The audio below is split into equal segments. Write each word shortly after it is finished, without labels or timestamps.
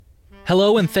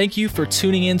Hello, and thank you for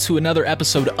tuning in to another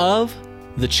episode of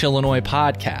the Chillinois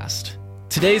Podcast.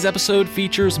 Today's episode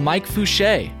features Mike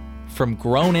Fouché from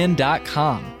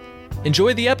GrownIn.com.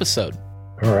 Enjoy the episode.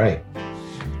 All right.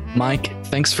 Mike,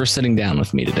 thanks for sitting down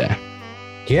with me today.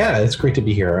 Yeah, it's great to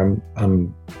be here.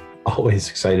 I'm always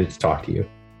excited to talk to you.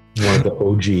 One of the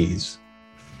OGs.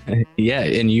 Yeah,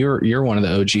 and you're one of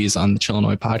the OGs on the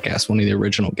Chillinois Podcast, one of the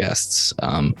original guests.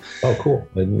 Oh, cool.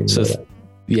 I didn't even know that.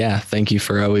 Yeah, thank you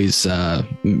for always,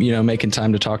 making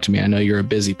time to talk to me. I know you're a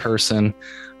busy person.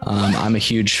 I'm a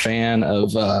huge fan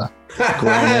of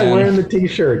wearing the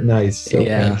t-shirt. Nice. Okay.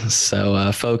 Yeah.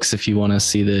 So, folks, if you want to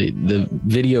see the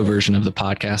video version of the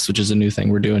podcast, which is a new thing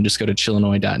we're doing, just go to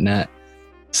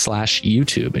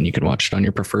chillinois.net/YouTube and you can watch it on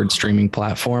your preferred streaming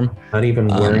platform. Not even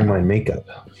wearing my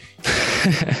makeup.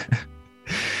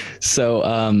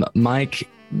 So, Mike,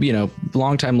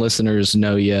 longtime listeners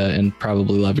know you and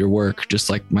probably love your work, just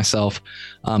like myself.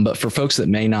 But for folks that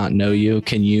may not know you,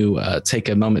 can you take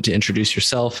a moment to introduce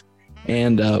yourself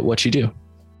and what you do?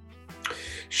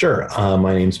 Sure.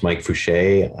 My name's Mike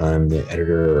Fouché. I'm the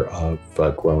editor of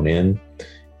Grown In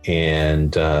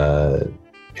and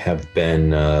have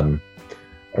been a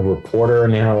reporter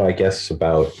now, I guess,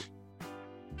 about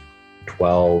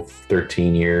 12,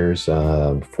 13 years.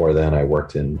 Before then, I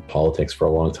worked in politics for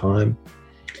a long time.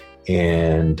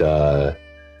 And I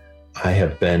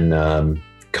have been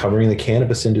covering the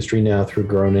cannabis industry now through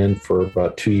Grown In for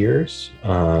about 2 years.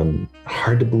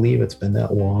 Hard to believe it's been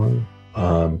that long.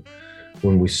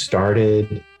 When we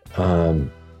started,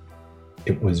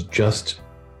 it was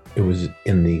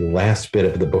in the last bit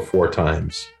of the before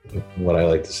times, what I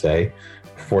like to say,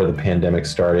 before the pandemic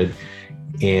started.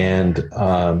 And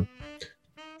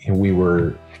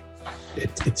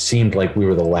it seemed like we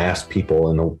were the last people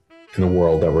in the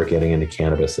world that were getting into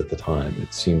cannabis at the time.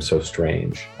 It seemed so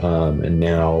strange. And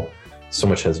now so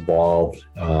much has evolved.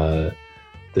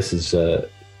 It's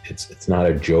not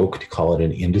a joke to call it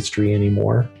an industry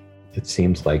anymore. It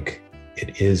seems like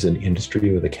it is an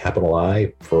industry with a capital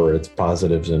I for its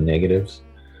positives and negatives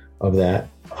of that.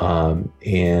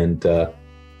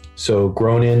 So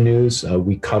Grown In News,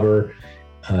 we cover,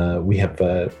 we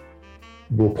have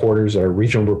reporters, our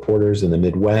regional reporters in the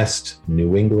Midwest,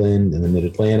 New England, and the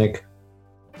Mid-Atlantic.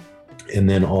 And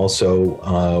then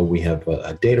also we have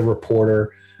a data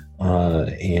reporter,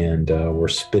 and we're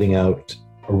spitting out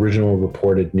original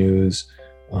reported news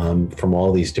from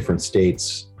all these different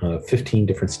states, 15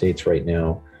 different states right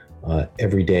now,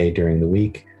 every day during the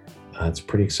week. It's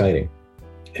pretty exciting.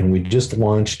 And we just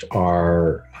launched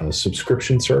our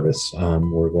subscription service.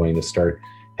 We're going to start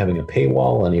having a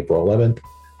paywall on April 11th.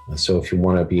 So if you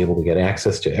want to be able to get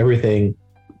access to everything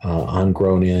on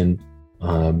Grown In,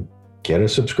 get a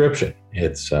subscription.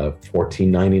 It's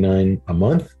 $14.99 a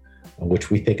month,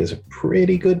 which we think is a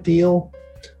pretty good deal.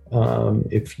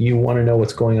 If you want to know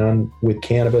what's going on with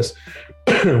cannabis,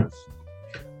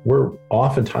 we're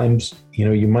oftentimes,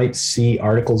 you might see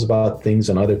articles about things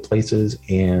in other places,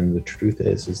 and the truth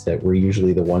is that we're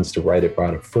usually the ones to write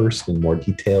about it first in more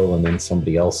detail, and then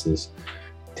somebody else is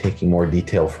taking more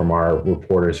detail from our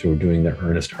reporters who are doing the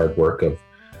earnest hard work of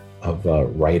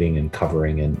writing and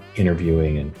covering and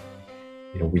interviewing. And,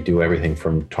 we do everything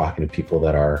from talking to people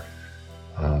that are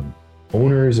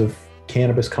owners of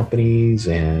cannabis companies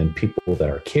and people that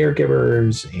are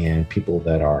caregivers and people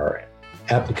that are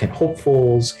applicant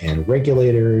hopefuls and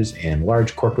regulators and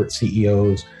large corporate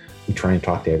CEOs. We try and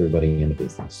talk to everybody in the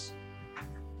business.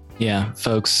 Yeah,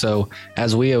 folks. So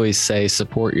as we always say,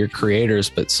 support your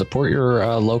creators, but support your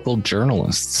local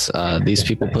journalists. These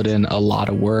people put in a lot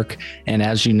of work. And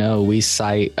as you know, we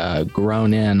cite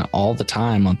Grown In all the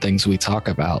time on things we talk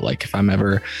about. Like if I'm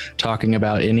ever talking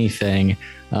about anything,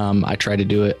 I try to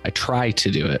do it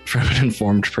from an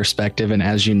informed perspective. And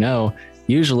as you know,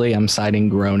 usually I'm citing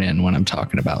Grown In when I'm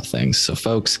talking about things. So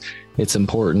folks, it's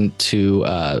important to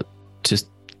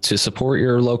support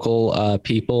your local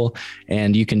people.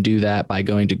 And you can do that by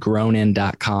going to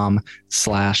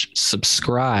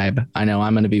grownin.com/subscribe. I know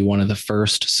I'm going to be one of the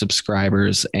first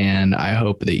subscribers, and I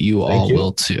hope that you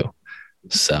will too.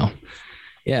 So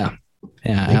yeah,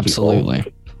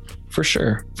 absolutely. For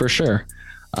sure.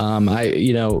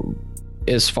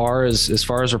 As far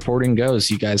as reporting goes,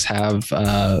 you guys have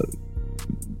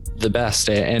the best,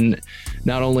 and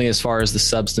not only as far as the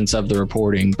substance of the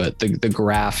reporting, but the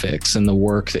graphics and the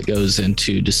work that goes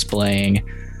into displaying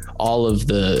all of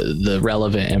the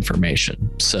relevant information.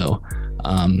 So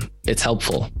it's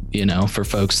helpful, for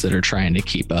folks that are trying to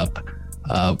keep up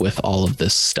with all of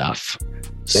this stuff.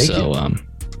 Thank you.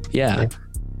 Yeah.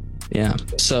 Yeah.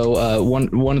 So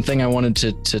one thing I wanted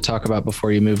to talk about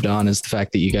before you moved on is the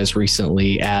fact that you guys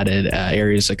recently added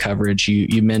areas of coverage.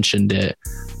 You mentioned it,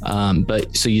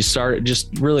 but so you started,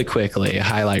 just really quickly, a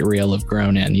highlight reel of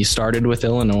Grown In. You started with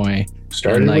Illinois.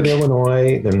 Started with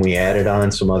Illinois, then we added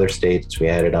on some other states. We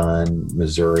added on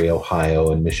Missouri,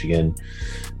 Ohio, and Michigan,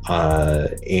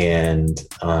 and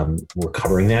we're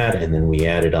covering that. And then we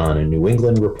added on a New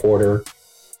England reporter.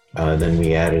 Then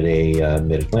we added a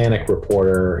Mid-Atlantic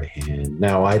reporter, and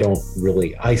now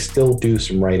I still do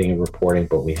some writing and reporting,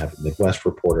 but we have a Midwest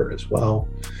reporter as well.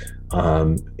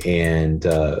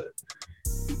 The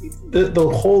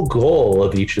whole goal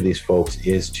of each of these folks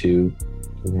is to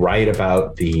write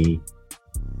about the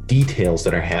details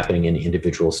that are happening in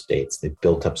individual states. They've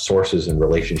built up sources and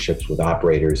relationships with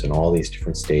operators in all these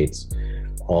different states,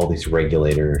 all these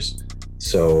regulators.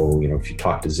 So, if you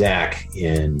talk to Zach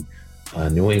in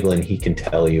New England, he can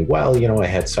tell you, well, I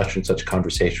had such and such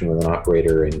conversation with an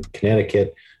operator in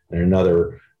Connecticut and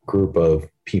another group of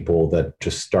people that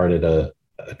just started a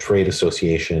trade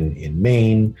association in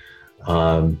Maine.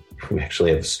 We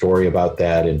actually have a story about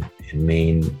that in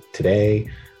Maine today.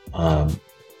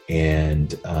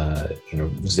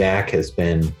 Zach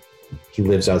he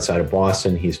lives outside of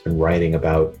Boston. He's been writing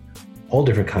about all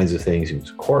different kinds of things. He was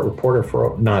a court reporter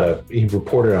he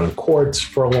reported on courts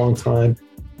for a long time.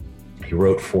 He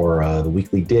wrote for the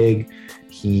Weekly Dig.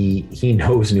 He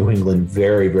knows New England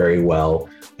very, very well.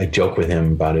 I joke with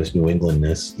him about his New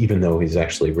Englandness, even though he's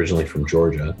actually originally from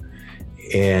Georgia.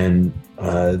 And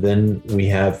then we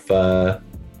have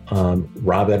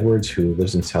Rob Edwards, who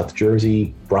lives in South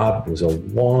Jersey. Rob was a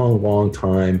long, long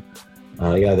time.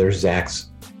 There's Zach's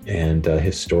and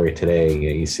his story today.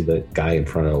 You see the guy in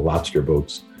front of the lobster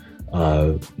boats,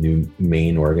 new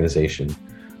Maine organization.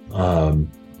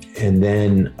 And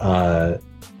then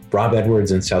Rob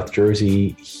Edwards in South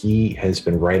Jersey, he has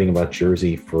been writing about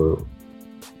Jersey for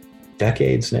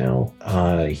decades now.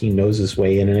 He knows his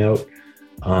way in and out.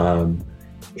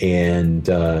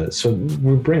 So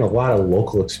we bring a lot of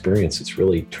local experience. It's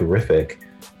really terrific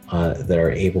that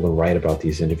are able to write about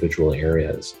these individual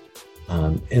areas.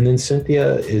 And then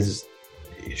Cynthia is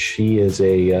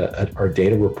our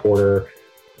data reporter.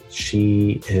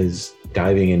 She is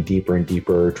diving in deeper and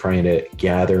deeper, trying to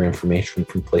gather information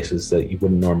from places that you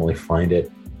wouldn't normally find it,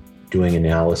 doing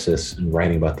analysis and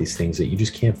writing about these things that you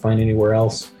just can't find anywhere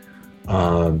else.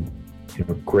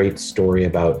 Great story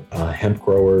about hemp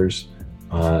growers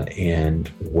and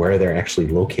where they're actually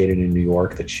located in New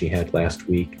York that she had last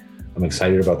week. I'm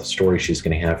excited about the story she's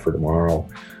going to have for tomorrow.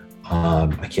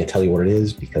 I can't tell you what it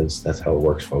is because that's how it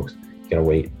works, folks. You got to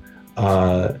wait.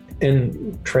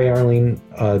 And Trey Arling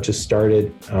just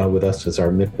started with us as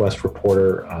our Midwest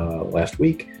reporter last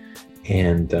week,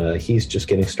 and he's just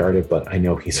getting started. But I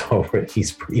know he's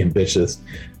pretty ambitious.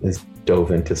 He's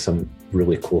dove into some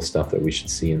really cool stuff that we should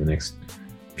see in the next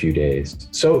few days.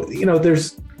 So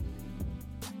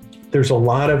there's a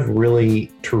lot of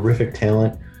really terrific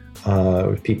talent,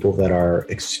 people that are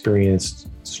experienced,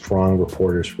 strong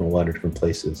reporters from a lot of different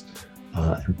places.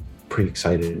 I'm pretty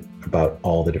excited about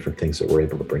all the different things that we're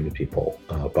able to bring to people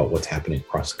about what's happening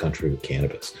across the country with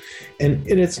cannabis. And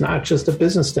it's not just a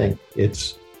business thing.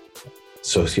 It's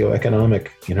socioeconomic.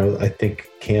 I think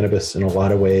cannabis in a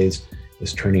lot of ways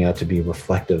is turning out to be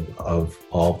reflective of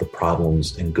all the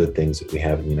problems and good things that we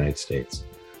have in the United States.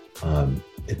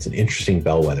 It's an interesting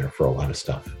bellwether for a lot of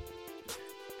stuff.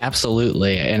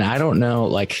 Absolutely. And I don't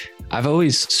know, I've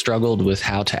always struggled with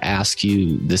how to ask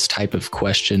you this type of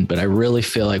question, but I really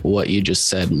feel like what you just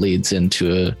said leads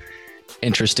into a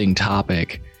interesting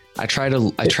topic. I try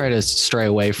to stray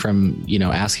away from,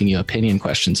 asking you opinion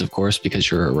questions, of course, because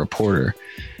you're a reporter.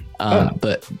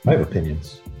 But I have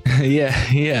opinions.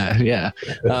 Yeah.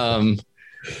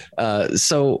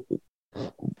 So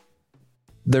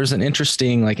there's an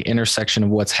interesting intersection of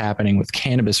what's happening with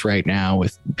cannabis right now.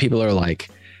 With people are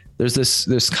there's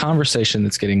this conversation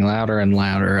that's getting louder and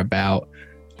louder about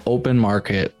open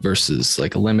market versus a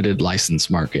limited license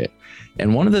market.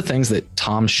 And one of the things that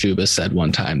Tom Schuba said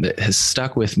one time that has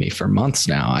stuck with me for months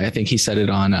now, I think he said it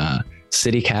on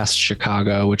CityCast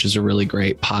Chicago, which is a really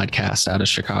great podcast out of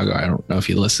Chicago. I don't know if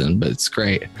you listen, but it's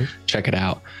great. Check it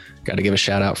out. Got to give a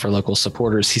shout out for local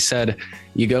supporters. He said,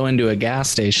 you go into a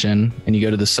gas station and you go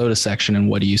to the soda section and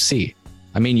what do you see?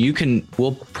 I mean,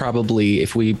 we'll probably,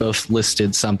 if we both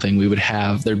listed something,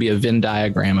 there'd be a Venn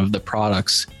diagram of the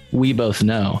products we both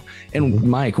know. And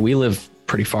Mike, we live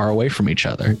pretty far away from each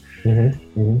other.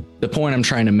 The point I'm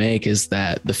trying to make is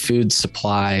that the food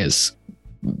supply is,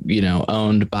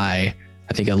 owned by,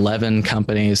 I think 11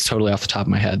 companies, totally off the top of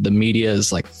my head. The media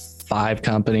is 5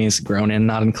 companies, Grown In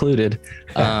not included,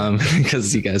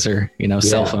 because you guys are,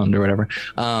 self-owned or whatever.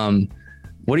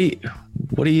 What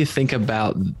do you think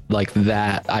about like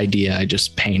that idea I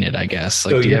just painted, I guess?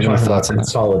 Like, so do you have any thoughts on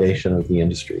consolidation of the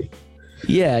industry?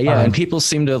 Yeah. And people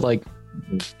seem to like,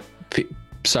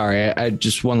 sorry, I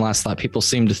just, one last thought. People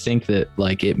seem to think that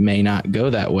like it may not go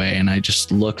that way. And I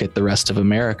just look at the rest of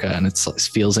America and it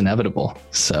feels inevitable.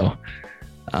 So,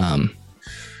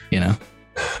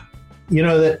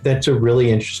 that's a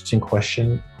really interesting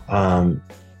question.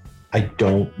 I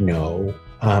don't know.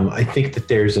 I think that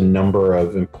there's a number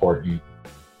of important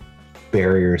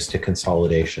barriers to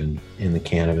consolidation in the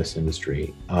cannabis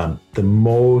industry. The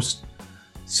most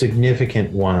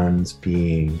significant ones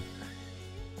being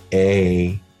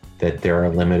that there are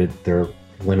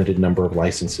limited number of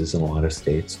licenses in a lot of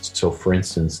states. So for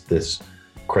instance, this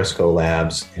Cresco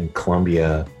Labs and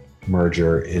Columbia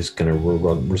merger is going to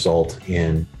result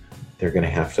in they're going to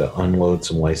have to unload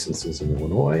some licenses in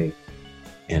Illinois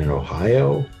and in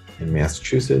Ohio and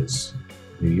Massachusetts,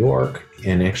 New York,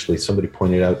 and actually somebody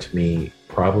pointed out to me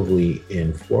probably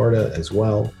in Florida as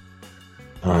well.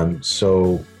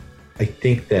 So I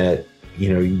think that,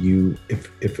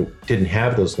 if it didn't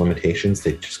have those limitations,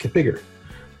 they'd just get bigger.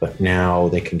 But now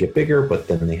they can get bigger, but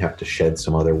then they have to shed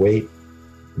some other weight,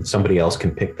 and somebody else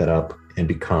can pick that up and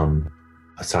become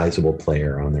a sizable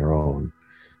player on their own.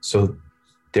 So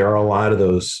there are a lot of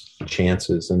those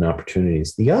chances and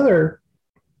opportunities. The other,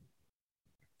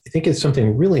 I think, is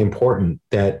something really important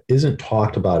that isn't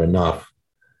talked about enough,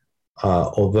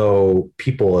 although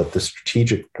people at the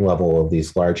strategic level of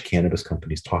these large cannabis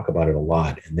companies talk about it a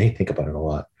lot, and they think about it a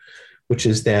lot, which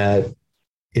is that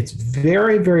it's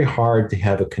very, very hard to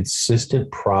have a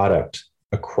consistent product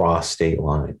across state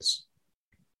lines.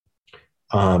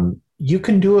 You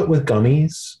can do it with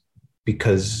gummies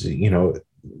because,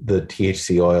 the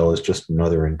THC oil is just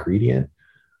another ingredient,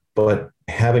 but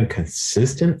having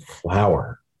consistent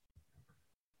flower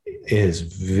is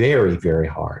very, very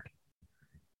hard.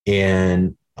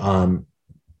 And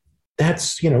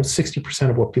that's, 60%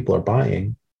 of what people are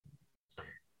buying.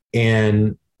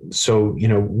 And so,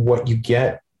 what you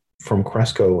get from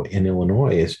Cresco in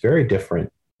Illinois is very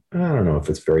different. I don't know if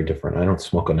it's very different. I don't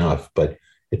smoke enough, but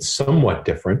it's somewhat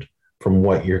different from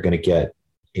what you're going to get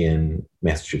in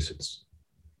Massachusetts.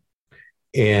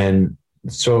 And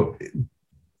so,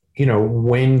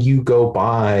 when you go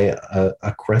buy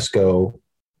a Cresco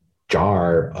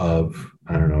jar of,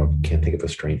 I don't know, can't think of a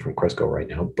strain from Cresco right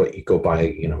now, but you go buy,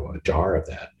 a jar of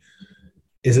that.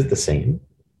 Is it the same?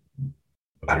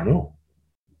 I don't know.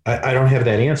 I don't have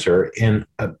that answer. And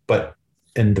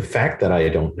the fact that I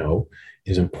don't know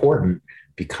is important,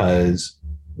 because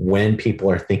when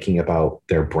people are thinking about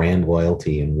their brand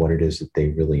loyalty and what it is that they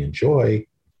really enjoy,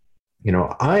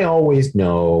 I always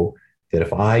know that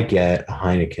if I get a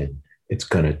Heineken, it's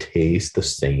going to taste the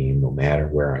same no matter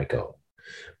where I go.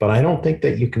 But I don't think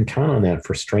that you can count on that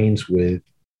for strains with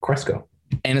Cresco.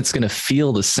 And it's going to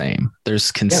feel the same.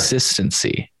 There's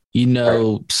consistency.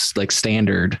 Yeah. Like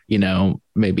standard,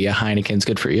 maybe a Heineken's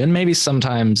good for you. And maybe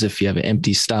sometimes if you have an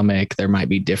empty stomach, there might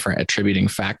be different attributing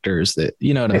factors that,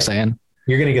 I'm saying?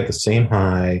 You're going to get the same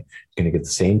high, you're going to get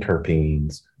the same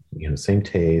terpenes, same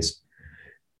taste.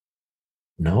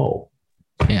 No.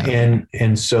 Yeah.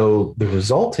 And so the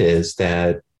result is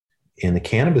that in the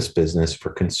cannabis business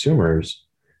for consumers,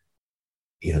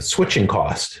 switching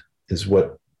cost is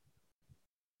what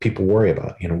people worry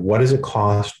about. What does it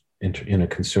cost in a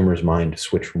consumer's mind to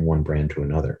switch from one brand to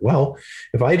another? Well,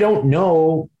 if I don't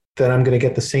know that I'm going to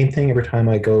get the same thing every time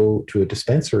I go to a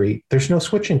dispensary, there's no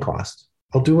switching cost.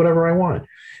 I'll do whatever I want.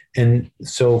 And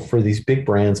so for these big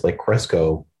brands like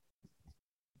Cresco,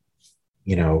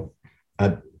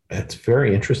 it's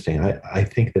very interesting. I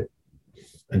think that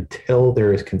until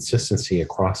there is consistency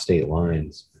across state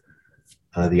lines,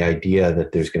 the idea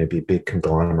that there's going to be big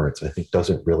conglomerates, I think,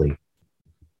 doesn't really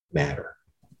matter.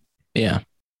 Yeah.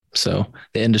 So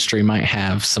the industry might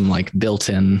have some like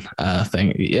built-in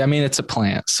thing. I mean, it's a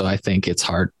plant, so I think it's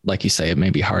hard. Like you say, it may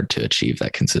be hard to achieve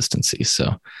that consistency.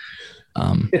 So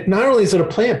it not only is it a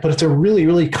plant, but it's a really,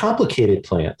 really complicated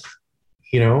plant.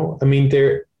 I mean,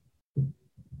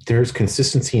 there's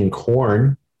consistency in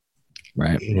corn,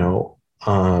 right?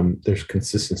 There's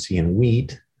consistency in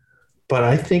wheat, but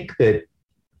I think that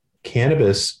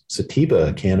cannabis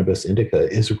sativa, cannabis indica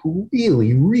is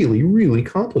really, really, really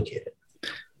complicated.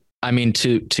 I mean,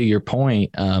 to your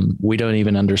point, we don't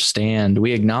even understand.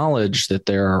 We acknowledge that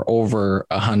there are over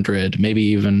 100, maybe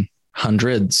even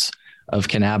hundreds of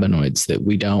cannabinoids that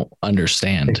we don't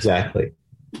understand. Exactly.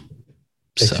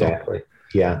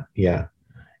 Yeah.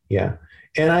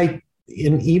 And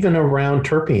even around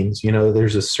terpenes,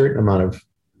 there's a certain amount of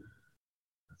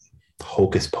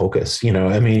hocus pocus,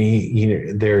 I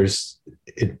mean,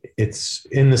 it's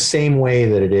in the same way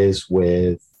that it is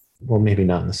with, well, maybe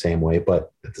not in the same way,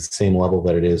 but at the same level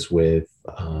that it is with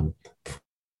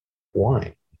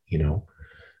wine,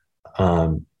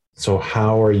 so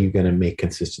how are you going to make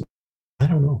consistent? I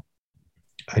don't know.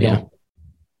 I don't,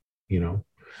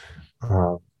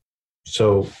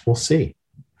 so we'll see.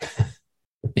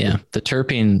 Yeah, the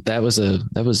terpene, that was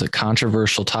a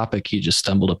controversial topic you just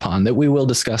stumbled upon that we will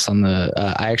discuss on the.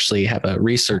 I actually have a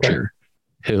researcher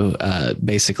who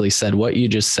basically said what you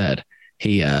just said.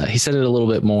 He said it a little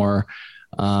bit more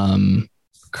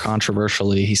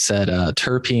controversially. He said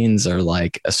terpenes are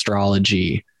like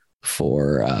astrology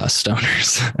for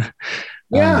stoners.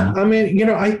 Yeah, I mean,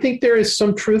 I think there is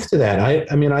some truth to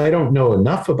that. I mean, I don't know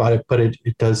enough about it, but it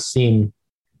does seem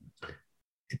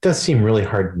really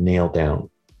hard to nail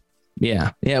down.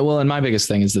 Yeah. Well, and my biggest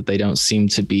thing is that they don't seem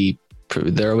to be,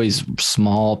 they're always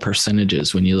small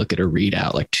percentages when you look at a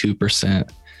readout, like 2%.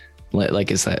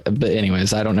 Like, is that, but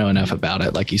anyways, I don't know enough about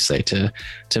it, like you say, to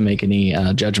make any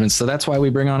judgments. So that's why we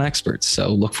bring on experts. So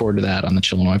look forward to that on the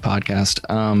Chillinois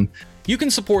podcast. You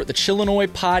can support the Chillinois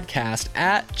podcast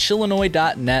at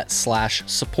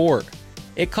chillinois.net/support.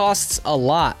 It costs a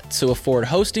lot to afford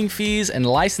hosting fees and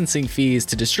licensing fees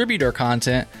to distribute our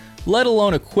content, let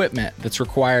alone equipment that's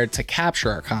required to capture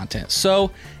our content.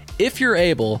 So if you're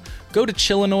able, go to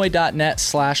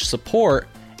chillinois.net/support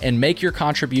and make your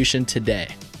contribution today.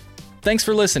 Thanks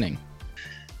for listening.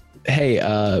 Hey,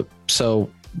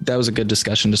 so that was a good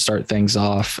discussion to start things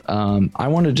off. I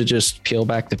wanted to just peel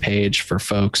back the page for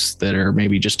folks that are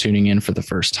maybe just tuning in for the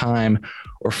first time,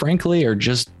 or frankly, are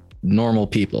just normal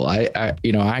people.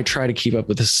 I try to keep up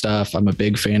with this stuff. I'm a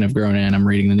big fan of Grown In. I'm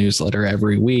reading the newsletter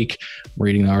every week, I'm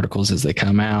reading the articles as they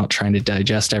come out, trying to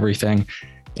digest everything.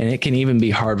 And it can even be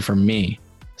hard for me,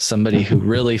 somebody who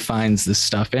really finds this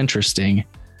stuff interesting,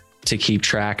 to keep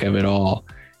track of it all.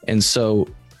 And so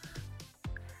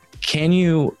can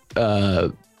you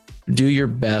do your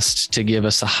best to give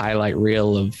us a highlight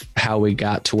reel of how we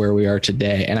got to where we are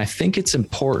today? And I think it's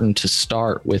important to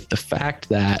start with the fact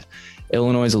that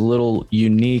Illinois is a little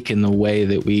unique in the way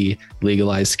that we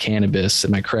legalized cannabis.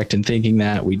 Am I correct in thinking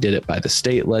that we did it by the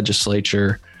state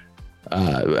legislature?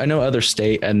 I know other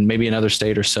state, and maybe another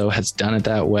state or so, has done it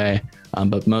that way,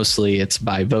 but mostly it's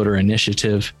by voter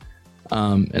initiative.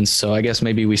 And so I guess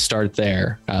maybe we start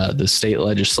there. The state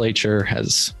legislature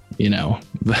has,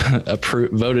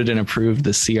 voted and approved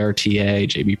the CRTA.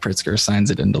 JB Pritzker signs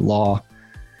it into law.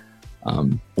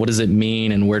 What does it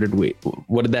mean, and what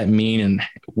did that mean, and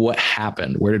what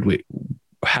happened?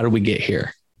 How did we get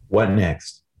here? What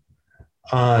next?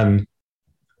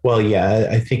 Well, yeah,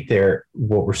 I think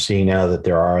what we're seeing now, that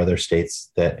there are other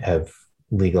states that have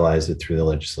legalized it through the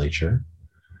legislature.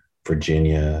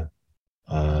 Virginia,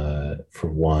 for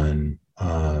one,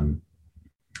 I'm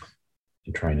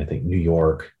trying to think, New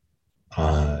York,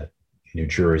 New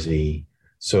Jersey.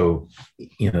 So,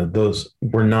 those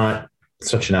were not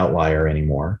such an outlier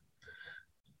anymore.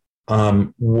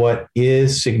 What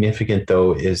is significant,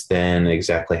 though, is then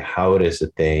exactly how it is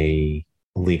that they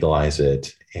legalize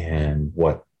it and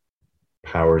what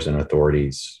powers and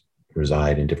authorities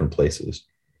reside in different places.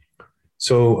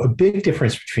 So a big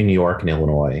difference between New York and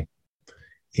Illinois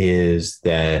is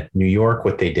that New York,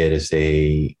 what they did is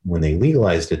when they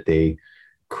legalized it, they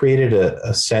created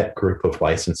a set group of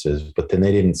licenses, but then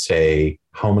they didn't say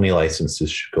how many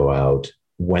licenses should go out,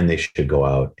 when they should go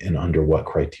out, and under what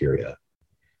criteria.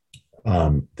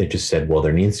 They just said, well,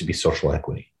 there needs to be social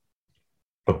equity.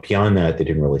 But beyond that, they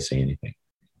didn't really say anything.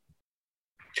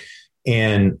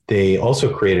 And they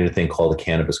also created a thing called the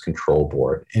Cannabis Control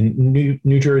Board. And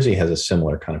New Jersey has a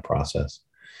similar kind of process.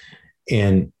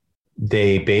 And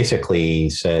they basically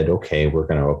said, okay, we're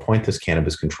going to appoint this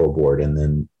Cannabis Control Board, and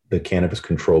then the Cannabis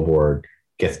Control Board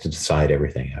gets to decide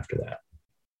everything after that,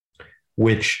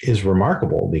 which is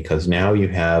remarkable because now you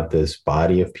have this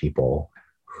body of people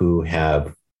who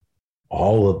have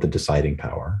all of the deciding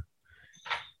power.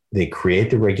 They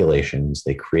create the regulations,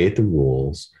 they create the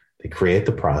rules, they create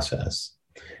the process,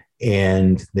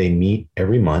 and they meet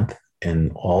every month,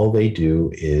 and all they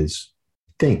do is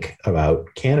think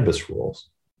about cannabis rules.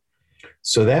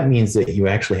 So that means that you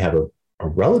actually have a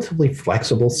relatively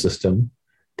flexible system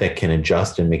that can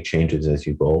adjust and make changes as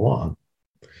you go along.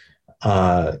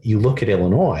 You look at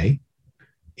Illinois,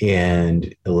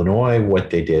 and Illinois, what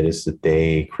they did is that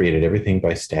they created everything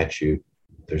by statute.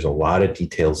 There's a lot of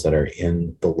details that are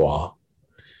in the law.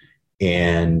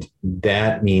 And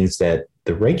that means that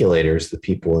the regulators, the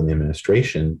people in the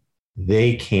administration,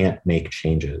 they can't make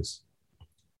changes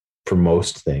for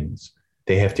most things,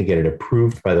 they have to get it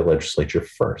approved by the legislature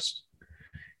first.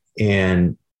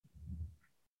 And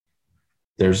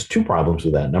there's two problems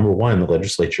with that. Number one, the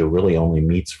legislature really only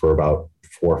meets for about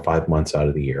 4 or 5 months out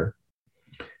of the year.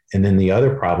 And then the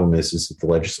other problem is that the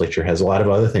legislature has a lot of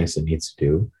other things it needs to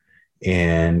do.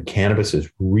 And cannabis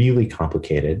is really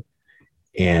complicated.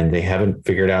 And they haven't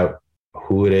figured out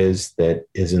who it is that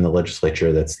is in the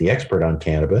legislature that's the expert on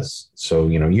cannabis. So,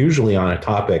 usually on a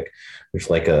topic, there's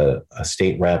like a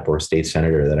state rep or a state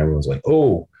senator that everyone's like,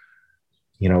 oh,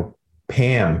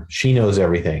 Pam, she knows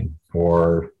everything.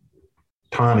 Or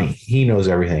Tommy, he knows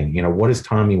everything. What does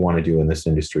Tommy want to do in this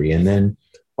industry? And then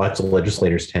lots of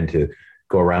legislators tend to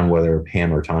go around whether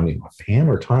Pam or Tommy.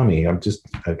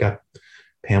 I've got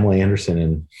Pamela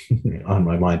Anderson on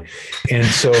my mind. And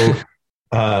so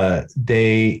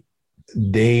they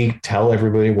tell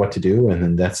everybody what to do, and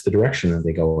then that's the direction that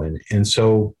they go in. And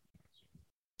so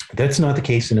that's not the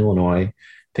case in Illinois.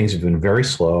 Things have been very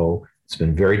slow. It's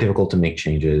been very difficult to make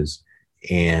changes.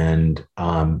 And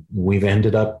we've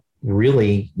ended up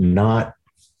really not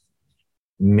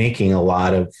making a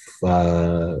lot of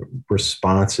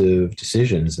responsive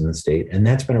decisions in the state. And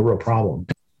that's been a real problem.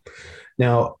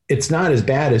 Now, it's not as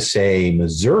bad as, say,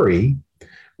 Missouri,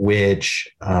 which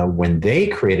when they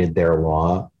created their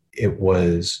law, it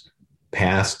was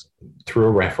passed through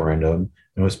a referendum.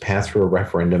 It was passed through a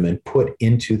referendum and put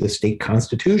into the state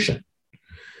constitution,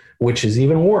 which is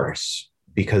even worse,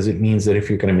 because it means that if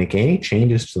you're going to make any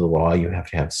changes to the law, you have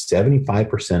to have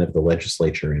 75% of the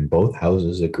legislature in both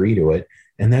houses agree to it.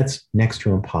 And that's next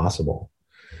to impossible.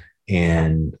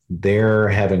 And they're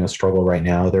having a struggle right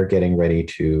now. They're getting ready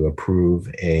to approve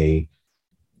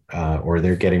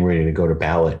they're getting ready to go to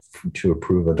ballot to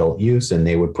approve adult use. And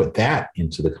they would put that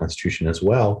into the Constitution as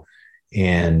well.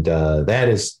 And that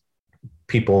is,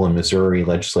 people in Missouri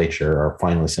legislature are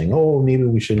finally saying, oh, maybe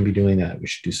we shouldn't be doing that. We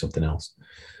should do something else.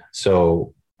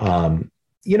 So,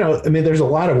 there's a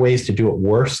lot of ways to do it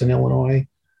worse in Illinois,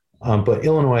 but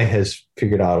Illinois has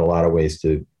figured out a lot of ways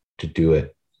to do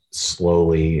it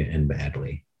slowly and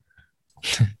badly.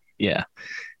 Yeah.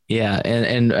 Yeah.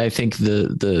 And I think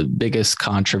the biggest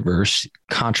controversy,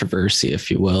 if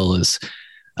you will, is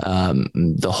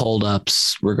the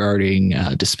holdups regarding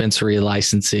dispensary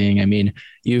licensing. I mean,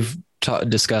 you've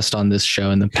discussed on this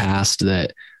show in the past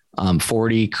that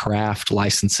 40 craft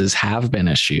licenses have been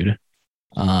issued.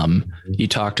 You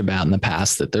talked about in the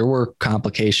past that there were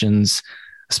complications,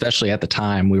 especially at the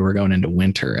time we were going into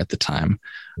winter at the time,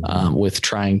 with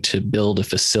trying to build a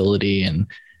facility and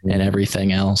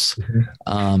everything else.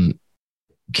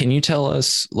 Can you tell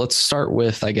us, let's start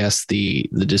with, I guess, the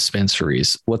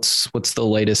dispensaries. What's the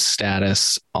latest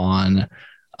status on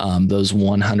those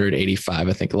 185?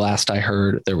 I think last I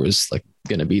heard there was like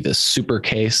going to be this super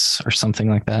case or something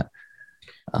like that.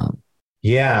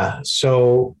 Yeah.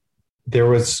 So there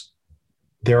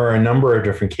are a number of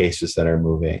different cases that are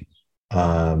moving.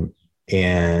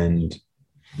 And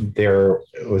there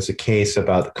was a case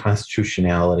about the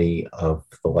constitutionality of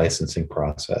the licensing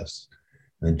process.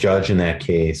 The judge in that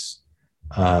case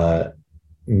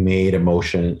made a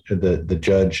motion. The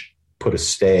judge put a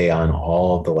stay on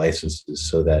all of the licenses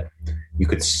so that you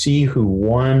could see who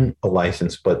won a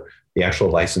license, but the actual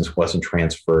license wasn't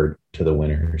transferred to the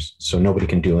winners. So nobody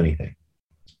can do anything.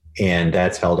 And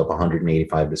that's held up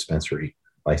 185 dispensary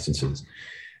licenses.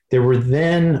 There were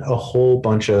then a whole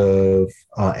bunch of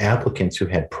applicants who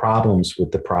had problems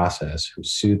with the process, who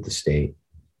sued the state.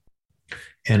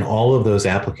 And all of those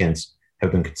applicants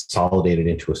have been consolidated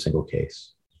into a single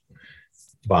case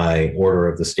by order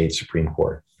of the state Supreme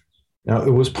Court. Now,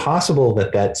 it was possible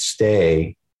that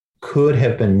stay could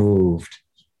have been moved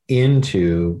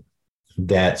into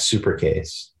that super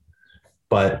case,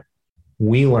 but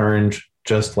we learned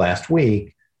just last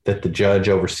week that the judge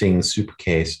overseeing the super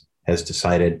case has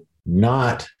decided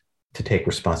not to take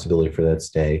responsibility for that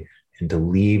stay and to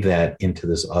leave that into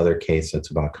this other case that's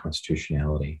about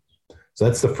constitutionality. So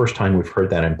that's the first time we've heard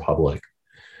that in public.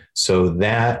 So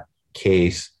that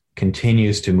case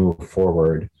continues to move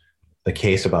forward, the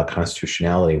case about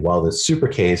constitutionality, while the super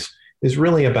case is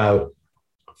really about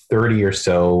 30 or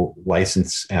so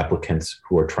license applicants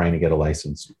who are trying to get a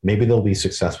license. Maybe they'll be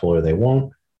successful or they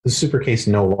won't. The super case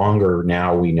no longer,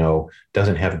 now we know,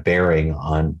 doesn't have bearing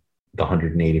on the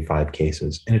 185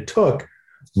 cases. And it took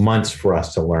months for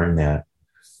us to learn that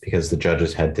because the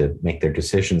judges had to make their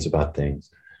decisions about things.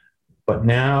 But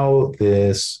now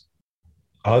this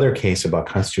other case about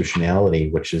constitutionality,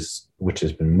 which has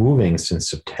been moving since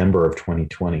September of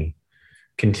 2020,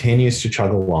 continues to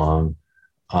chug along.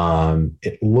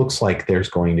 It looks like there's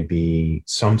going to be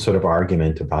some sort of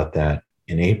argument about that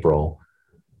in April.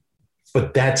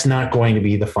 but that's not going to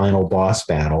be the final boss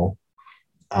battle.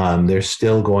 There's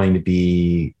still going to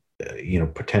be,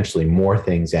 potentially more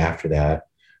things after that.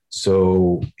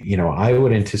 So, I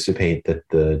would anticipate that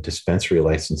the dispensary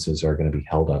licenses are going to be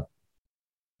held up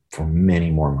for many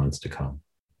more months to come.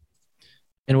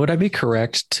 And would I be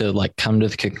correct to come to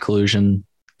the conclusion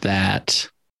that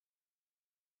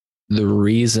the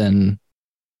reason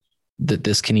that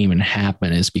this can even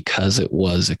happen is because it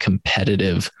was a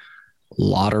competitive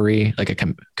lottery, like a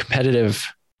competitive,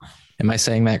 am I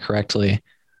saying that correctly?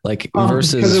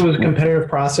 Versus because it was a competitive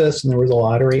process and there was a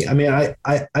lottery. I mean,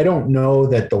 I don't know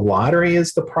that the lottery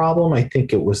is the problem. I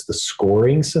think it was the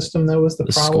scoring system that was the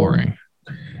problem. Scoring.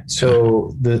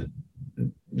 So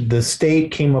the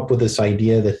state came up with this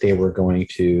idea that they were going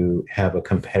to have a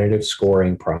competitive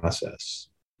scoring process.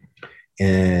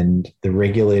 And the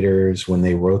regulators, when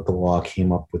they wrote the law,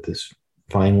 came up with this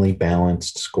finely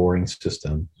balanced scoring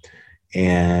system.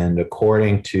 And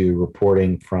according to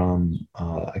reporting from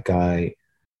a guy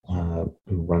who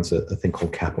runs a thing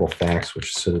called Capital Facts,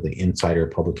 which is sort of the insider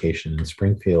publication in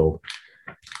Springfield,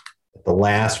 at the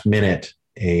last minute,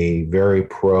 a very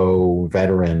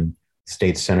pro-veteran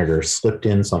state senator slipped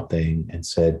in something and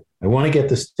said, I want to get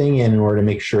this thing in order to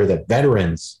make sure that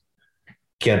veterans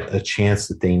get a chance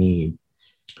that they need.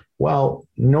 Well,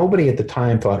 nobody at the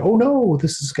time thought, oh no,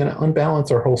 this is going to unbalance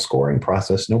our whole scoring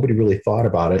process. Nobody really thought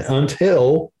about it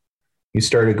until you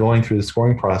started going through the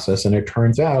scoring process. And it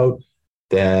turns out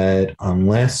that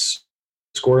unless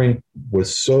scoring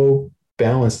was so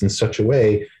balanced in such a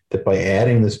way that by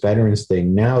adding this veterans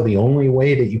thing, now the only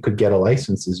way that you could get a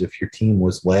license is if your team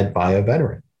was led by a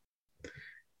veteran.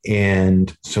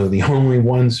 And so the only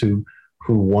ones who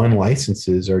won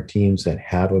licenses are teams that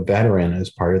have a veteran as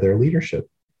part of their leadership,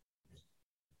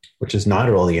 which is not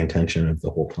at all the intention of the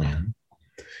whole plan.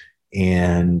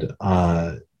 And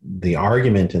the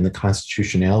argument in the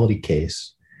constitutionality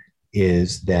case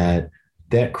is that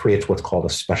creates what's called a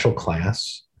special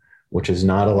class, which is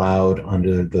not allowed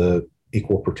under the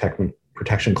Equal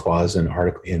Protection Clause in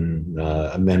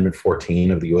Amendment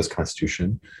 14 of the U.S.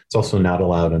 Constitution. It's also not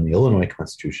allowed in the Illinois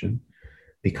Constitution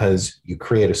because you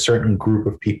create a certain group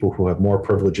of people who have more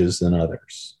privileges than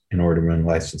others in order to run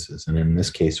licenses. And in this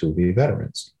case, it would be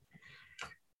veterans.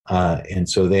 And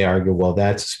so they argue, well,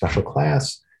 that's a special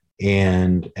class.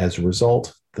 And as a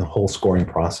result, the whole scoring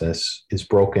process is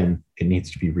broken. It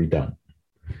needs to be redone.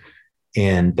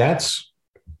 And that's,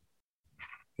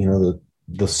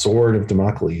 the sword of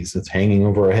Damocles that's hanging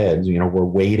over our heads. We're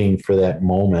waiting for that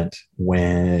moment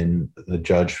when the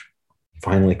judge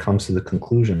finally comes to the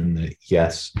conclusion that,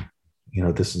 yes,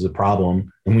 this is a problem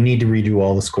and we need to redo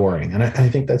all the scoring. And I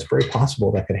think that's very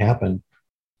possible that could happen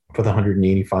for the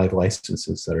 185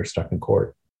 licenses that are stuck in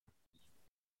court.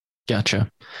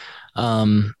 Gotcha.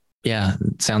 Yeah,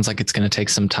 it sounds like it's going to take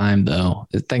some time though.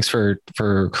 Thanks for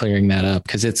clearing that up.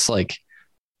 Cause it's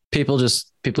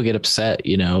people get upset,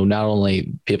 not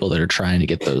only people that are trying to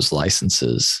get those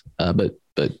licenses, but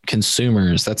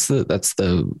consumers. That's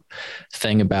the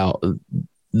thing about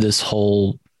this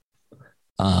whole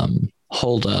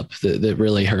hold up that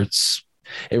really hurts.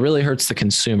 It really hurts the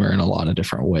consumer in a lot of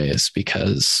different ways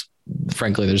because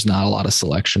frankly, there's not a lot of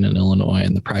selection in Illinois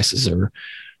and the prices are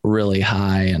really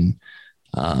high. And,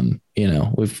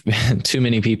 we've too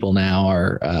many people now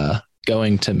are,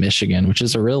 going to Michigan, which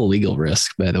is a real legal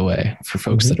risk, by the way, for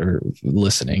folks that are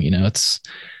listening. It's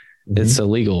a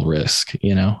legal risk,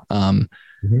 do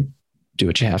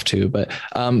what you have to. But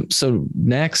so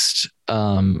next,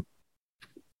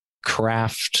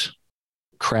 craft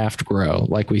grow,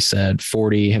 like we said,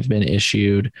 40 have been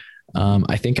issued.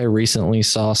 I think I recently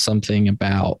saw something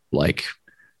about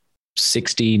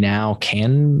 60 now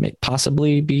can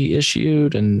possibly be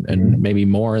issued and maybe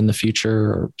more in the future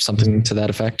or something to that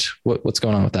effect. What's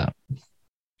going on with that?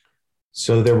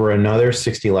 So there were another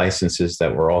 60 licenses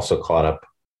that were also caught up,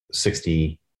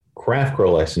 60 craft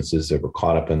grow licenses that were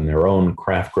caught up in their own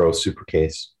craft grow super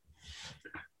case.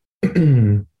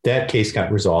 That case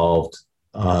got resolved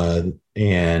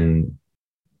and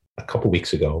a couple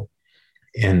weeks ago,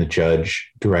 and the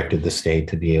judge directed the state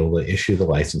to be able to issue the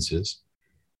licenses.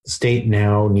 The state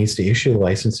now needs to issue the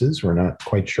licenses. We're not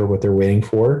quite sure what they're waiting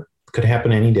for. It could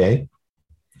happen any day.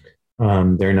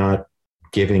 They're not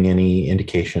giving any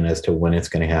indication as to when it's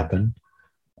going to happen.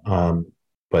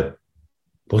 But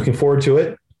looking forward to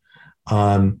it.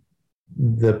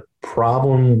 The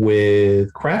problem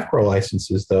with craft grow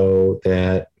licenses, though,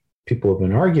 that people have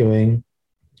been arguing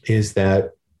is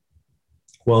that,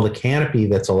 well, the canopy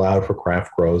that's allowed for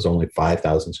craft grow is only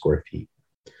 5,000 square feet,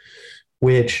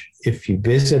 which if you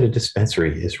visit a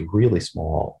dispensary is really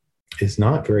small, is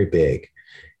not very big.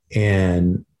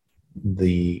 And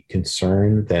the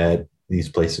concern that these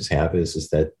places have is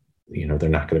that, they're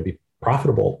not going to be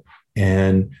profitable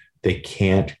and they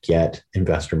can't get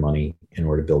investor money in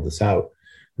order to build this out.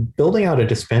 Building out a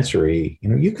dispensary,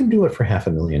 you can do it for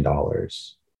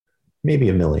 $500,000, maybe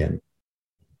 $1 million,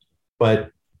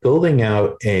 but building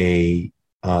out a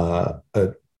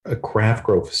craft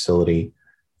grow facility,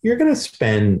 you're going to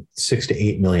spend $6 to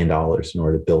 $8 million in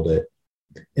order to build it.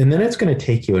 And then it's going to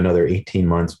take you another 18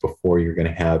 months before you're going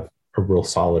to have a real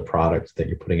solid product that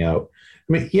you're putting out.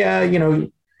 I mean, yeah,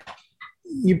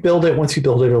 you build it. Once you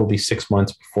build it, it'll be 6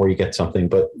 months before you get something.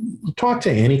 But you talk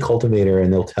to any cultivator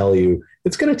and they'll tell you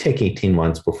it's going to take 18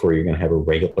 months before you're going to have a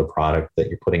regular product that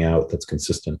you're putting out that's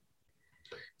consistent.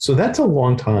 So that's a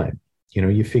long time.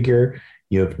 You figure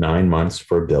you have 9 months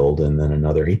for a build and then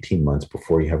another 18 months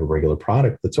before you have a regular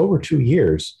product. That's over 2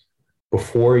 years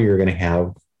before you're going to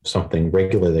have something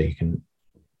regular that you can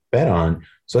bet on.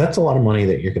 So that's a lot of money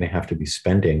that you're going to have to be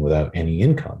spending without any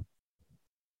income.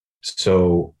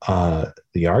 So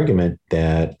the argument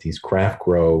that these craft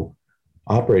grow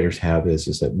operators have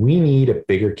is that we need a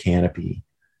bigger canopy.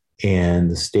 And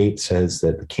the state says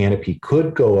that the canopy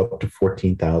could go up to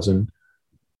 14,000,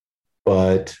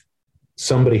 but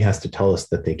somebody has to tell us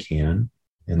that they can.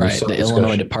 And right. The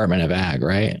Illinois Department of Ag,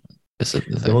 right? The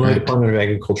Illinois Department of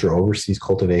Agriculture oversees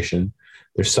cultivation.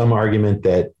 There's some argument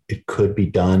that it could be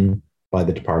done by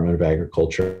the Department of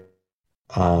Agriculture,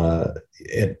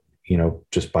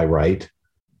 just by right.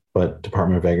 But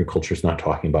Department of Agriculture is not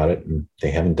talking about it, and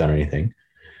they haven't done anything.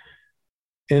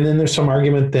 And then there's some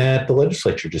argument that the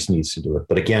legislature just needs to do it.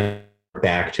 But again,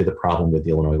 back to the problem with the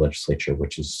Illinois legislature,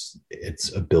 which is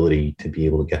its ability to be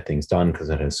able to get things done because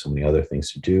it has so many other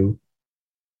things to do.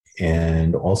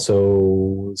 And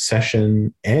also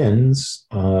session ends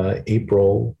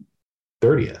April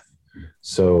 30th.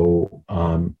 So,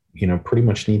 pretty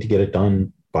much need to get it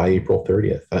done by April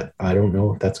 30th. I don't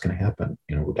know if that's going to happen.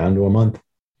 We're down to a month.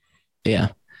 Yeah.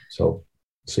 So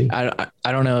see, I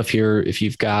don't know if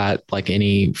you've got like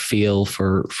any feel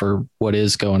for what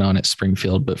is going on at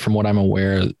Springfield, but from what I'm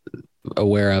aware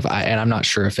of, and I'm not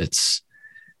sure if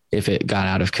it got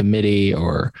out of committee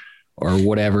or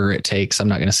whatever it takes. I'm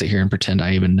not going to sit here and pretend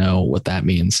I even know what that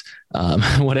means.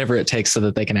 Whatever it takes so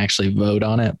that they can actually vote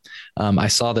on it. I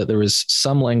saw that there was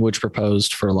some language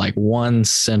proposed for like one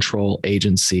central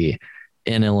agency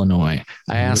in Illinois.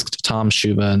 I asked Tom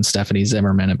Schuba and Stephanie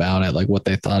Zimmerman about it, like what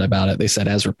they thought about it. They said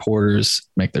as reporters,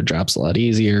 make their jobs a lot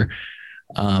easier.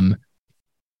 Do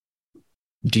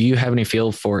you have any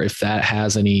feel for if that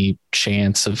has any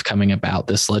chance of coming about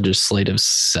this legislative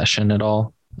session at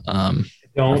all?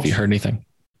 Have you heard anything?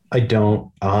 I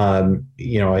don't.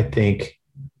 I think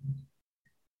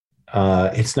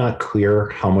it's not clear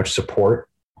how much support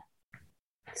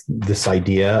this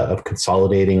idea of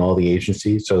consolidating all the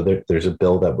agencies. So there's a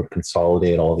bill that would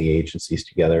consolidate all the agencies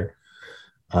together.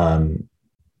 And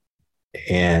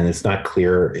it's not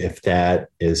clear if that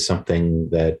is something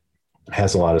that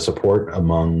has a lot of support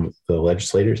among the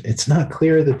legislators. It's not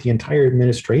clear that the entire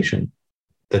administration,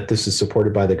 that this is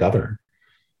supported by the governor.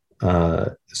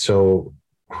 So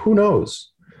who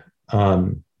knows?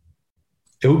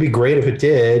 It would be great if it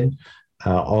did.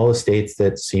 All the states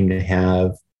that seem to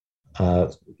have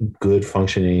good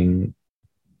functioning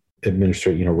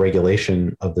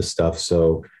regulation of this stuff.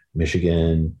 So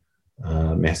Michigan,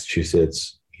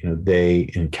 Massachusetts, they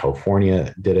in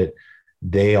California did it.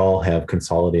 They all have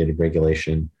consolidated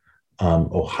regulation.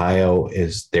 Ohio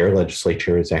their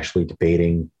legislature is actually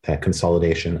debating that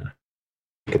consolidation. I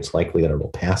think it's likely that it will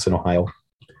pass in Ohio.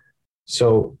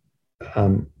 So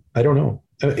I don't know.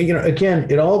 Again,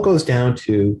 it all goes down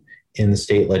to in the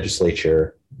state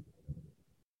legislature.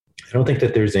 I don't think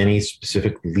that there's any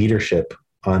specific leadership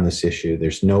on this issue.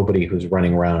 There's nobody who's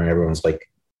running around and everyone's like,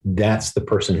 that's the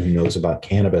person who knows about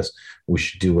cannabis. We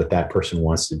should do what that person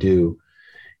wants to do.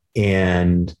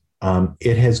 And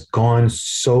it has gone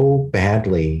so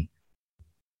badly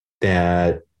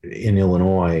that in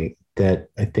Illinois that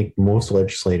I think most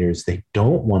legislators, they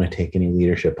don't want to take any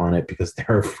leadership on it because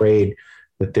they're afraid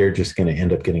that they're just going to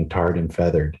end up getting tarred and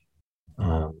feathered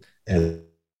and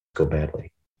go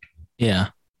badly. Yeah.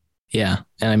 Yeah.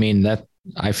 And I mean, that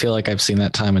I feel like I've seen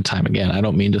that time and time again. I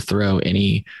don't mean to throw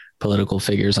any political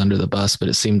figures under the bus, but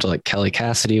it seemed like Kelly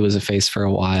Cassidy was a face for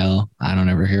a while. I don't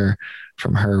ever hear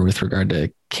from her with regard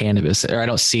to cannabis, or I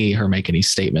don't see her make any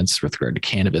statements with regard to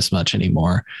cannabis much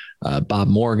anymore. Bob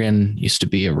Morgan used to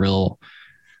be a real,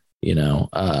 he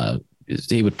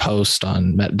would post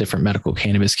on different medical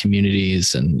cannabis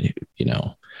communities and,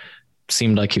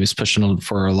 seemed like he was pushing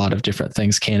for a lot of different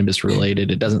things, cannabis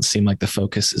related. It doesn't seem like the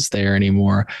focus is there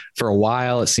anymore. For a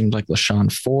while, it seemed like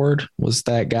LaShawn Ford was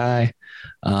that guy,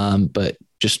 but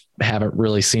just haven't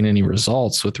really seen any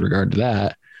results with regard to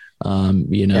that.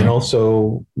 And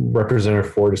also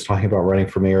Representative Ford is talking about running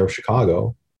for mayor of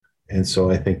Chicago. And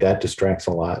so I think that distracts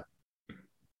a lot.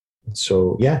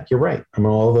 So yeah, you're right. I mean,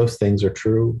 all those things are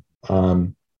true.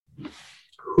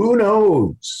 Who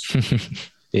knows?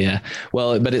 Yeah.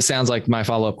 Well, but it sounds like my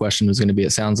follow-up question was going to be,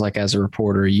 it sounds like as a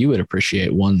reporter, you would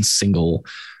appreciate one single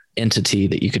entity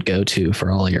that you could go to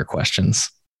for all of your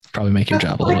questions. Probably make your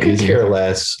job a little easier. I could care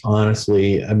less,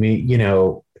 honestly. I mean,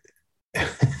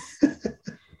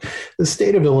 the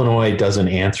state of Illinois doesn't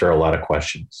answer a lot of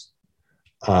questions.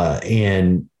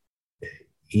 I'm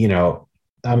going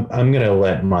to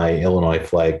let my Illinois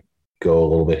flag go a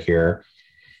little bit here.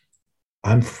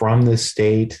 I'm from this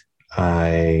state.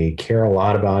 I care a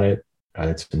lot about it.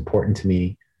 It's important to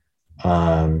me.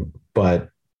 But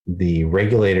the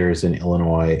regulators in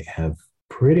Illinois have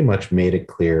pretty much made it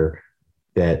clear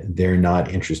that they're not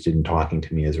interested in talking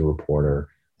to me as a reporter.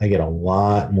 I get a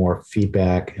lot more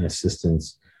feedback and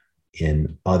assistance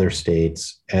in other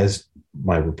states, as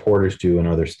my reporters do in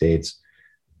other states.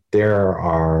 There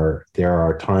are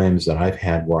times that I've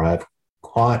had where I've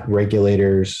caught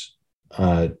regulators,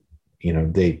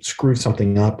 they screw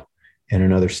something up in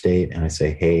another state, and I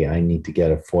say, hey, I need to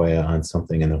get a FOIA on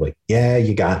something. And they're like, yeah,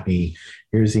 you got me.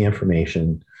 Here's the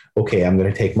information. Okay, I'm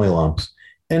going to take my lumps.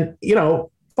 And,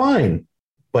 fine.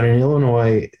 But in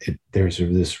Illinois, there's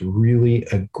this really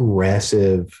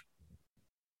aggressive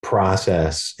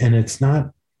process. And it's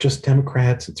not just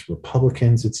Democrats, it's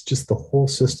Republicans. It's just the whole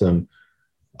system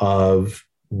of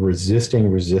resisting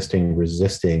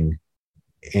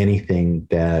anything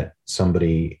that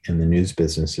somebody in the news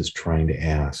business is trying to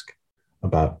ask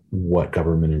about what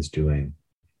government is doing.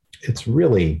 It's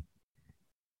really,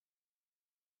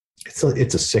 it's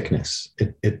a sickness.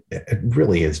 It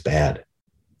really is bad.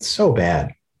 It's so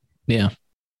bad. Yeah.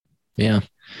 Yeah.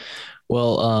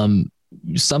 Well,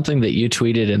 something that you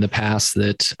tweeted in the past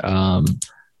that,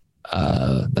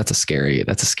 that's a scary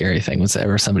thing.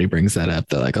 Whenever somebody brings that up,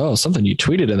 they're like, oh, something you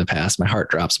tweeted in the past, my heart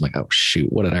drops. I'm like, oh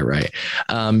shoot, what did I write?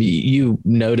 You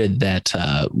noted that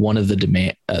one of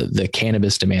the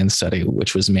cannabis demand study,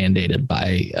 which was mandated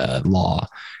by law,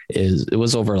 it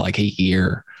was over like a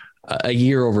year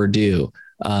overdue.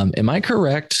 Am I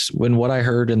correct when what I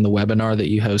heard in the webinar that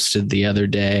you hosted the other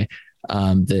day,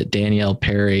 that Danielle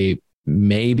Perry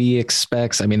maybe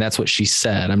expects, I mean, that's what she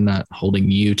said. I'm not holding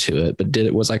you to it, but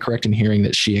was I correct in hearing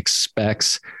that she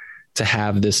expects to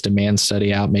have this demand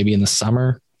study out maybe in the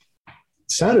summer?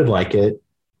 Sounded like it.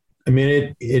 I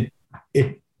mean,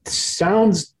 it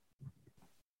sounds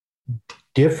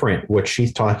different what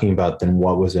she's talking about than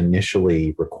what was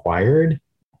initially required.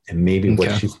 And maybe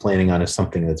what she's planning on is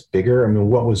something that's bigger. I mean,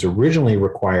 what was originally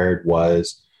required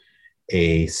was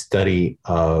a study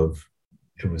of,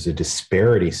 it was a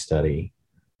disparity study,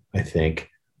 I think.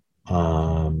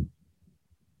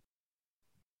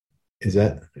 Is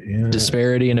that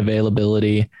disparity and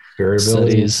availability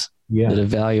studies that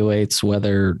evaluates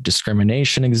whether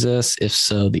discrimination exists, if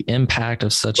so, the impact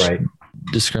of such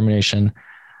discrimination.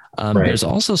 There's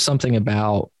also something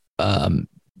about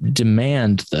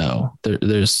demand, though.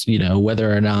 There's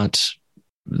whether or not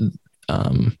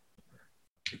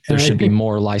there should be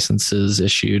more licenses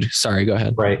issued. Sorry, go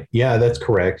ahead. Right. Yeah, that's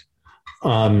correct.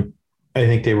 I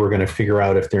think they were going to figure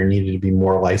out if there needed to be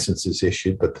more licenses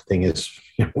issued. But the thing is,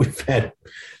 we've had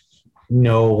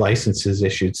no licenses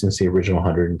issued since the original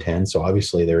 110. So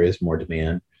obviously there is more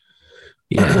demand.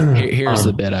 Yeah. Here's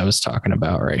the bit I was talking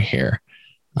about right here.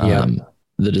 The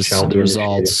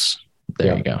results.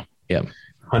 There you go. Yep.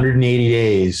 180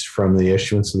 days from the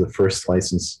issuance of the first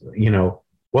license,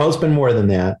 well, it's been more than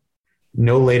that.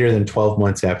 No later than 12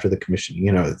 months after the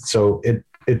commission, so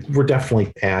we're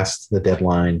definitely past the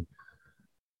deadline.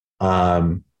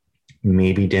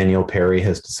 Maybe Danielle Perry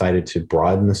has decided to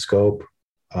broaden the scope.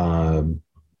 I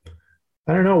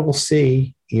don't know. We'll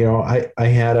see. I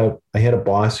had a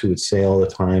boss who would say all the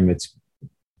time, it's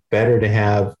better to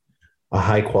have a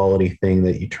high quality thing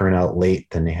that you turn out late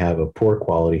than to have a poor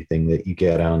quality thing that you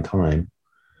get on time.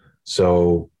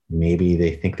 So maybe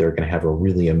they think they're going to have a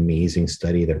really amazing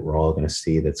study that we're all going to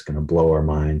see that's going to blow our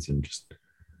minds and just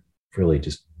really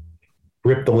just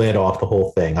rip the lid off the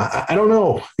whole thing. I don't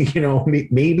know.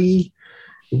 Maybe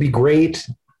it'd be great.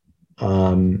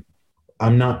 I'm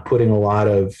not putting a lot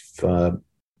of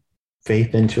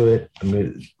faith into it. I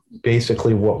mean,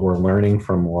 basically what we're learning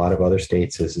from a lot of other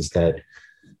states is that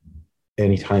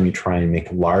anytime you try and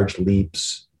make large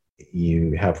leaps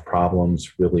you have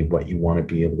problems, really what you want to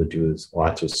be able to do is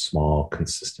lots of small,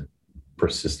 consistent,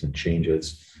 persistent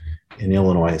changes. And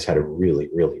Illinois has had a really,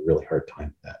 really, really hard time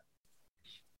with that.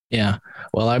 Yeah.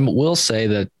 Well, I will say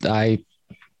that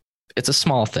it's a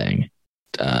small thing,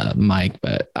 Mike,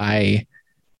 but I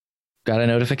got a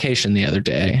notification the other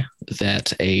day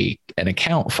that an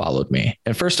account followed me.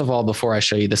 And first of all, before I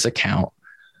show you this account,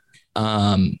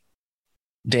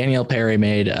 Danielle Perry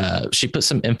she put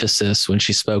some emphasis when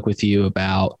she spoke with you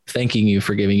about thanking you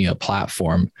for giving you a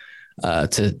platform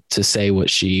to say what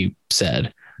she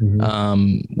said,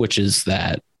 which is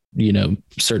that,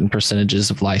 certain percentages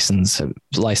of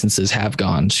licenses have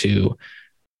gone to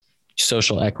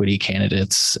social equity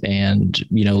candidates, and,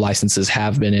 licenses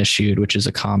have been issued, which is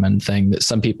a common thing that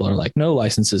some people are like, no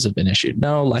licenses have been issued.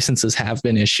 No, licenses have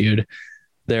been issued.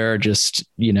 There are just,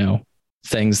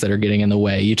 things that are getting in the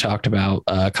way. You talked about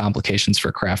complications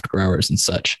for craft growers and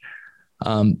such.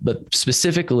 But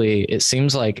specifically, it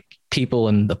seems like people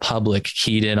in the public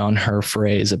keyed in on her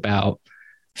phrase about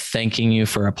thanking you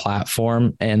for a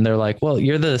platform. And they're like, well,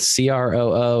 you're the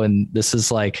CROO. And this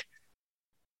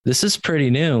is pretty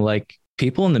new. Like,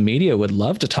 people in the media would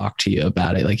love to talk to you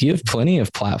about it. Like, you have plenty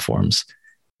of platforms.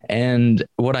 And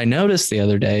what I noticed the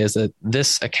other day is that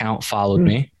this account followed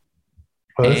me,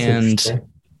 and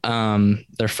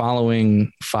they're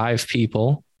following 5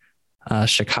 people,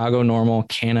 Chicago Normal,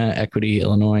 Canna Equity,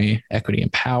 Illinois Equity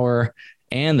and Power,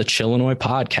 and the Chillinois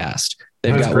podcast.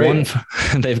 They've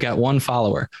got one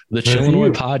follower, the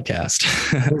Chillinois podcast.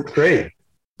 That's great.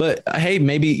 But hey,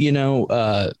 maybe,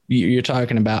 you're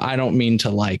talking about, I don't mean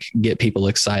to like get people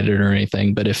excited or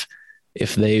anything, but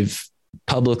if they've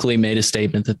publicly made a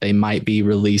statement that they might be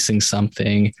releasing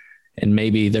something, and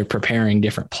maybe they're preparing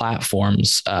different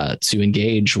platforms to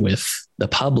engage with the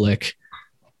public.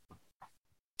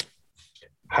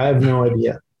 I have no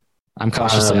idea. I'm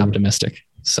cautiously optimistic.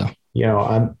 So,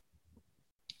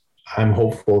 I'm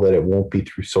hopeful that it won't be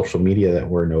through social media that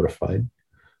we're notified.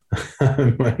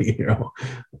 I'm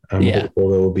hopeful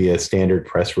there will be a standard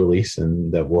press release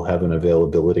and that we'll have an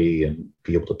availability and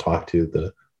be able to talk to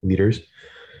the leaders.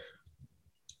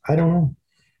 I don't know.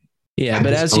 Yeah,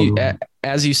 but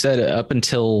as you said, up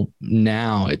until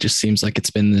now, it just seems like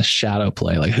it's been this shadow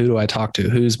play. Like, who do I talk to?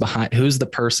 Who's the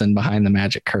person behind the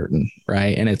magic curtain,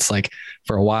 right? And it's like,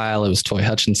 for a while it was Toy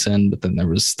Hutchinson, but then there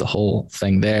was the whole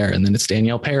thing there, and then it's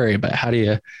Danielle Perry. But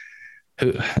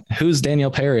who's Danielle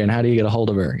Perry, and how do you get a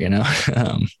hold of her?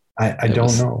 I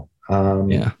don't know.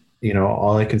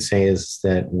 All I can say is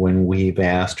that when we've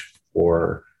asked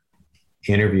for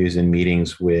interviews and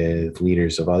meetings with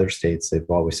leaders of other states, they've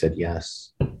always said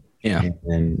yes. Yeah.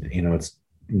 And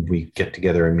we get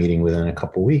together a meeting within a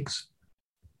couple of weeks.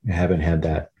 I haven't had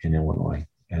that in Illinois.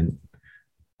 And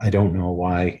I don't know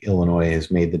why Illinois has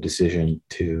made the decision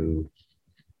to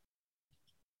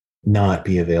not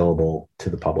be available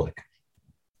to the public.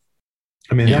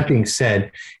 I mean, that being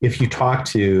said, if you talk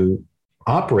to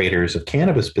operators of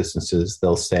cannabis businesses,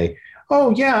 they'll say,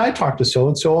 oh yeah, I talk to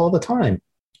so-and-so all the time.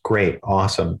 Great.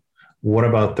 Awesome. What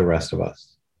about the rest of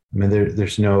us? I mean,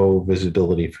 there's no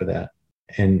visibility for that.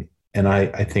 And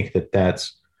I think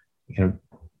that's,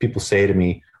 people say to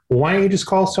me, well, why don't you just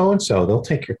call so-and-so? They'll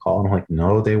take your call. And I'm like,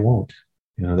 no, they won't.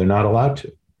 They're not allowed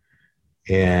to.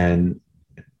 And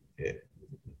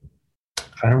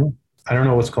I don't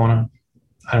know what's going on.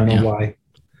 I don't know why.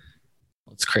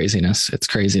 It's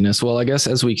craziness. Well, I guess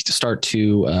as we start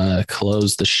to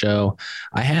close the show,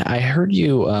 I heard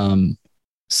you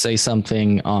say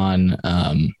something on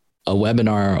a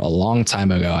webinar a long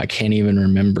time ago. I can't even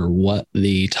remember what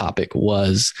the topic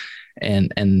was.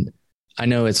 And I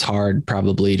know it's hard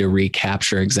probably to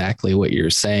recapture exactly what you're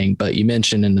saying, but you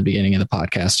mentioned in the beginning of the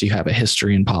podcast, you have a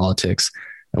history in politics.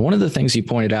 And one of the things you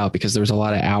pointed out, because there was a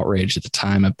lot of outrage at the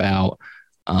time about,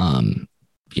 the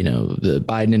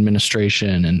Biden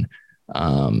administration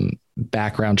and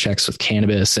background checks with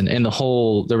cannabis and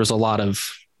there was a lot of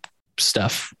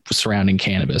stuff surrounding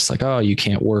cannabis, like, oh, you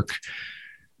can't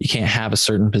have a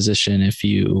certain position if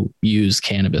you use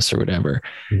cannabis or whatever.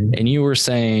 Mm-hmm. And you were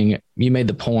saying, you made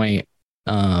the point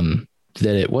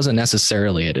that it wasn't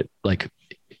necessarily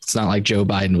it's not like Joe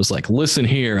Biden was like, listen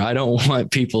here, I don't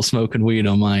want people smoking weed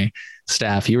on my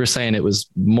staff. You were saying it was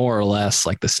more or less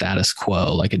like the status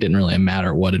quo, like it didn't really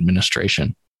matter what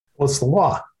administration. Well, it's the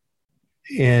law.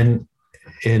 And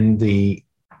the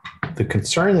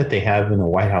concern that they have in the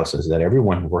White House is that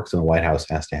everyone who works in the White House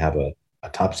has to have a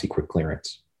top secret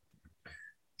clearance.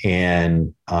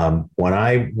 And when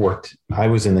I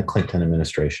was in the Clinton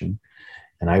administration,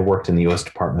 and I worked in the U.S.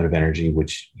 Department of Energy,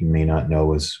 which you may not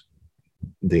know is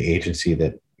the agency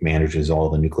that manages all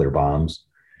the nuclear bombs.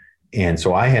 And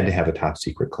so I had to have a top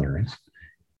secret clearance.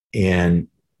 And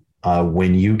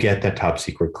when you get that top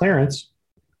secret clearance,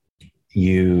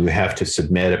 you have to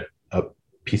submit a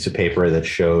piece of paper that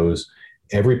shows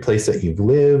every place that you've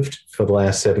lived for the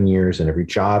last 7 years and every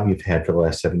job you've had for the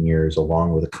last 7 years,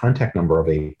 along with a contact number of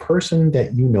a person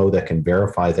that you know that can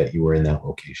verify that you were in that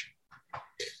location.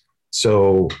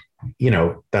 So,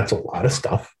 that's a lot of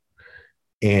stuff.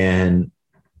 And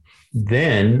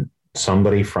then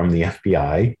somebody from the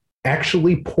FBI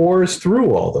actually pores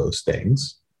through all those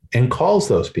things and calls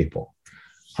those people.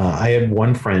 I had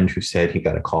one friend who said he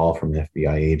got a call from an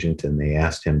FBI agent and they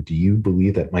asked him, do you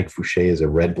believe that Mike Fouché is a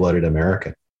red-blooded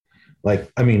American?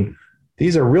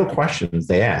 These are real questions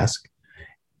they ask.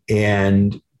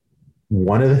 And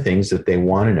one of the things that they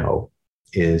want to know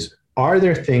is, are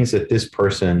there things that this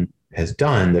person has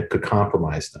done that could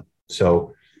compromise them?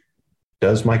 So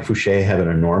does Mike Fouché have an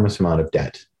enormous amount of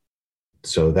debt?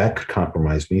 So that could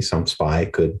compromise me. Some spy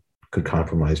could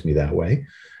compromise me that way.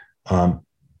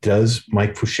 Does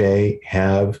Mike Fouché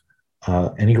have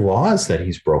any laws that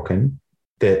he's broken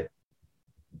that,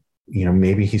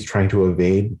 maybe he's trying to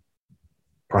evade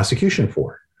prosecution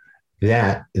for?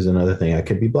 That is another thing I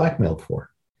could be blackmailed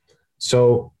for.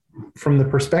 So from the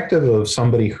perspective of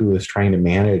somebody who is trying to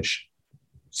manage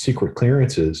secret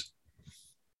clearances,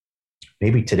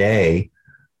 maybe today,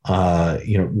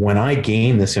 when I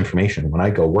gain this information, when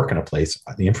I go work in a place,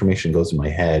 the information goes in my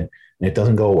head and it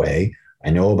doesn't go away. I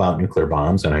know about nuclear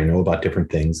bombs and I know about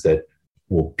different things that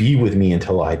will be with me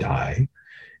until I die.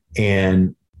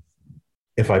 And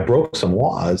if I broke some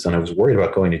laws and I was worried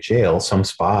about going to jail, some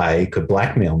spy could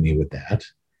blackmail me with that,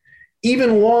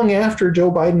 even long after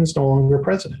Joe Biden's no longer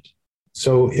president.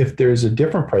 So if there's a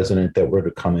different president that were to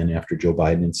come in after Joe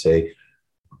Biden and say,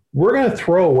 we're going to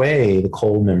throw away the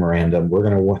Cole Memorandum, we're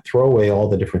going to throw away all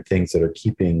the different things that are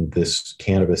keeping this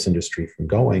cannabis industry from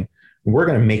going, and we're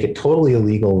going to make it totally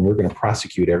illegal and we're going to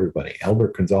prosecute everybody.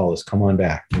 Albert Gonzalez, come on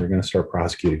back. We're going to start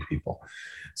prosecuting people.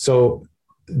 So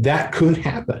that could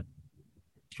happen.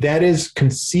 That is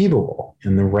conceivable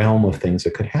in the realm of things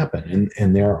that could happen.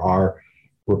 And there are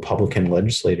Republican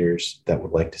legislators that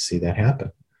would like to see that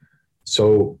happen.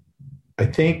 So I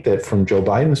think that from Joe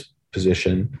Biden's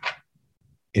position,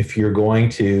 if you're going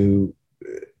to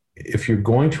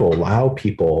allow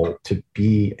people to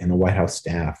be in the White House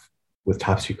staff with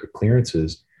top secret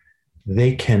clearances,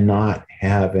 they cannot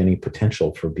have any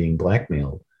potential for being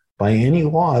blackmailed by any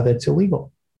law that's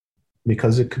illegal,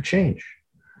 because it could change.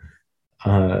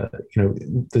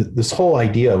 This whole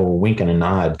idea of a wink and a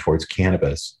nod towards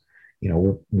cannabis,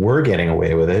 we're getting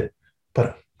away with it.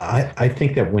 But I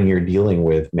think that when you're dealing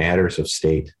with matters of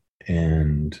state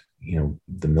and,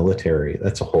 the military,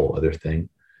 that's a whole other thing.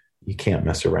 You can't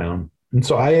mess around. And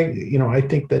so I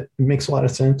think that it makes a lot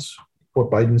of sense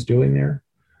what Biden's doing there.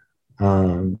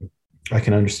 I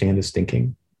can understand his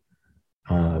thinking.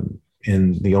 And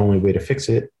the only way to fix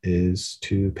it is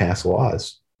to pass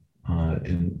laws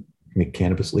and make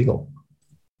cannabis legal.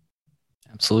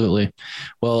 Absolutely.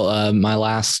 Well, my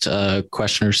last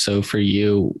question or so for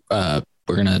you, we're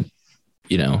going to,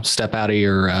 step out of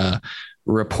your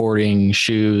reporting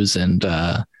shoes and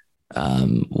I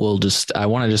want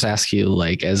to just ask you,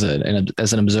 like, as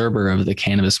an observer of the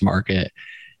cannabis market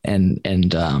and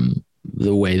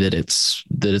the way that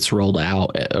it's rolled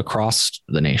out across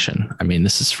the nation. I mean,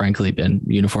 this has frankly been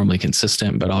uniformly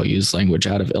consistent, but I'll use language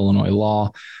out of Illinois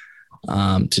law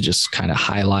to just kind of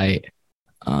highlight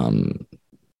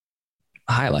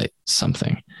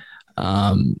something.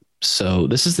 So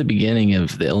this is the beginning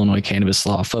of the Illinois cannabis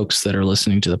law. Folks that are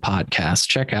listening to the podcast,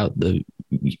 check out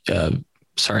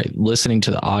listening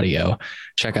to the audio,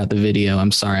 check out the video.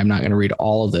 I'm sorry, I'm not going to read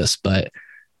all of this, but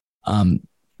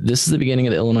this is the beginning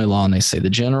of the Illinois law. And they say the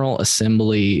General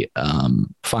Assembly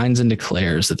finds and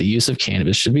declares that the use of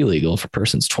cannabis should be legal for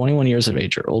persons 21 years of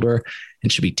age or older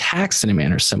and should be taxed in a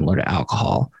manner similar to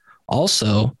alcohol.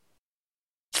 Also,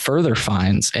 further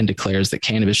finds and declares that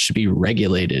cannabis should be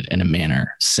regulated in a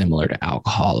manner similar to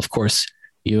alcohol. Of course,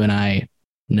 you and I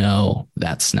know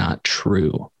that's not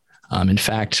true. In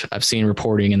fact, I've seen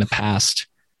reporting in the past.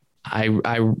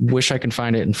 I wish I can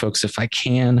find it. And folks, if I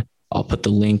can, I'll put the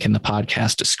link in the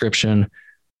podcast description.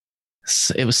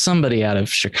 It was somebody out of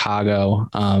Chicago,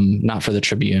 not for the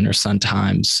Tribune or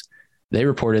Sun-Times. They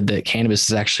reported that cannabis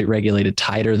is actually regulated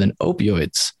tighter than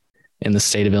opioids in the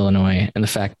state of Illinois. And the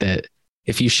fact that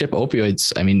if you ship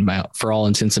opioids, I mean, for all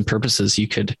intents and purposes, you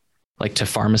could, like, to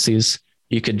pharmacies,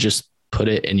 you could just put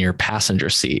it in your passenger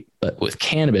seat. But with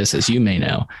cannabis, as you may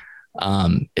know,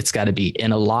 it's got to be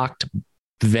in a locked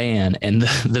van, and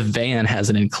the van has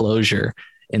an enclosure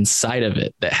inside of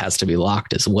it that has to be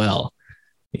locked as well.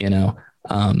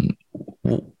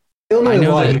 Illinois I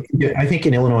know law, that- I think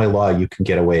in Illinois law, you can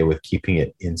get away with keeping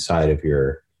it inside of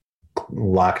your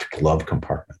locked glove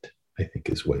compartment, I think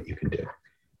is what you can do.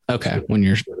 Okay, when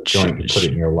you're Don't put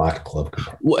it in your locked glove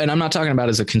compartment. Well, and I'm not talking about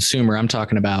as a consumer. I'm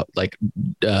talking about like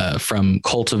from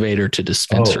cultivator to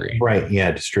dispensary. Oh, right.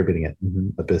 Yeah. Distributing it.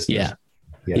 A business.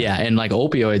 Yeah. And like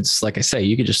opioids, like I say,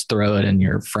 you could just throw it in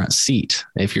your front seat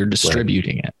if you're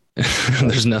distributing it.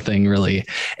 There's nothing really.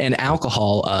 And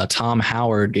alcohol, Tom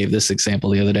Howard gave this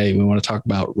example the other day. We want to talk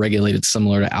about regulated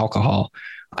similar to alcohol.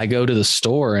 I go to the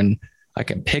store and I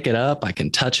can pick it up. I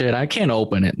can touch it. I can't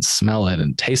open it and smell it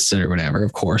and taste it or whatever,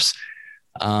 of course.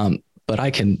 But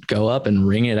I can go up and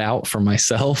wring it out for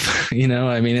myself.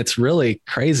 I mean, it's really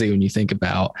crazy when you think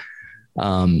about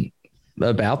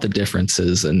the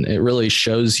differences, and it really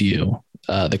shows you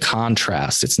the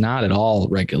contrast. It's not at all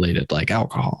regulated like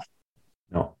alcohol.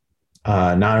 No,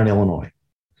 not in Illinois.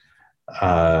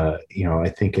 I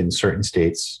think in certain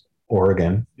states,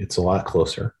 Oregon, it's a lot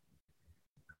closer.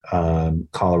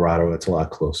 Colorado, it's a lot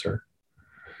closer.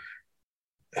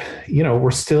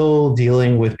 We're still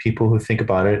dealing with people who think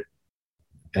about it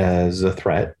as a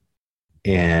threat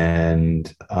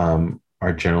and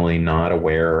are generally not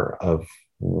aware of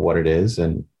what it is.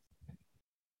 And,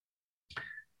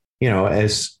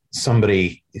 as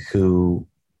somebody who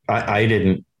I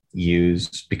didn't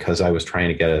use because I was trying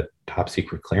to get a top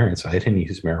secret clearance, I didn't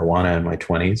use marijuana in my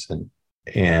 20s.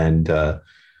 And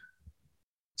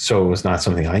so it was not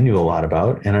something I knew a lot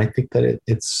about. And I think that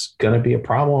it's going to be a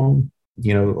problem,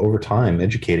 over time,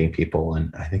 educating people.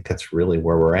 And I think that's really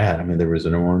where we're at. I mean, there was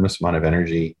an enormous amount of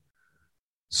energy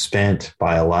spent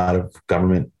by a lot of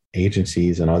government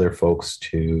agencies and other folks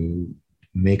to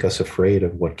make us afraid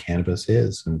of what cannabis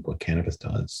is and what cannabis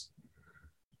does.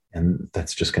 And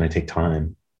that's just going to take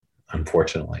time,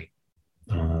 unfortunately.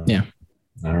 Yeah.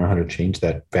 I don't know how to change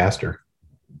that faster.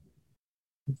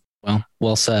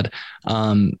 Well said.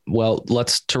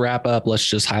 To wrap up, let's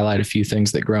just highlight a few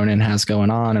things that Grown In has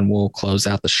going on, and we'll close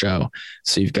out the show.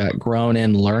 So you've got Grown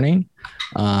In Learning,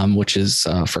 which is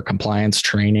for compliance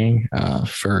training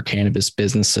for cannabis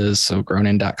businesses. So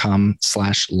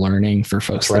grownin.com/learning for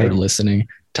folks that are listening.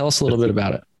 Tell us a little bit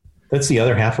about it. That's the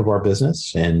other half of our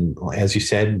business. And as you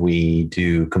said, we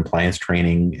do compliance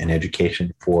training and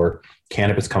education for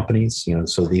cannabis companies.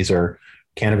 So these are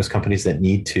cannabis companies that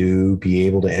need to be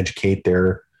able to educate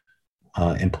their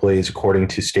employees according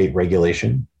to state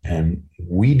regulation. And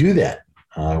we do that.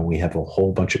 We have a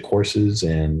whole bunch of courses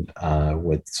and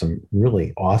with some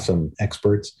really awesome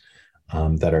experts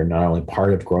that are not only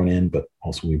part of Grown In, but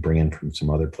also we bring in from some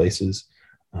other places.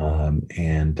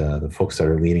 And the folks that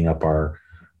are leading up our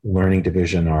learning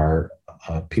division are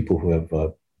people who have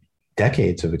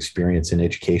decades of experience in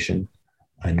education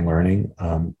and learning.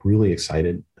 Really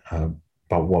excited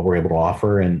about what we're able to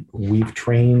offer. And we've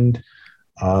trained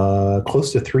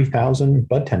close to 3,000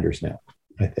 bud tenders now,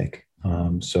 I think.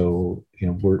 So,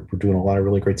 we're doing a lot of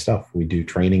really great stuff. We do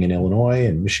training in Illinois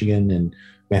and Michigan and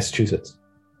Massachusetts.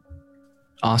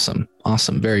 Awesome.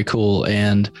 Very cool.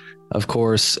 And of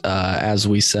course, as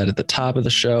we said at the top of the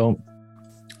show,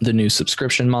 the new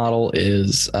subscription model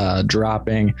is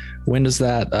dropping. When does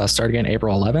that start again?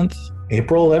 April 11th?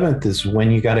 April 11th is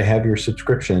when you got to have your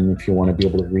subscription if you want to be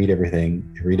able to read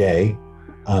everything every day.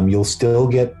 You'll still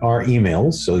get our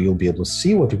emails, so you'll be able to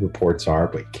see what the reports are,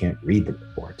 but you can't read the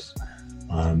reports.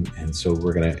 And so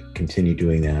we're going to continue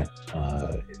doing that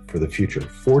for the future.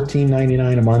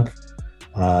 $14.99 a month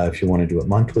if you want to do it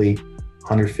monthly,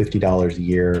 $150 a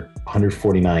year,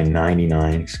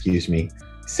 $149.99,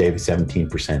 save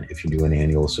 17% if you do an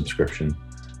annual subscription.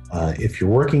 If you're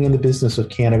working in the business of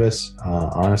cannabis,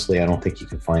 honestly, I don't think you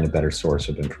can find a better source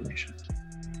of information.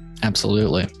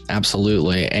 Absolutely.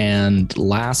 And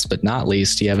last but not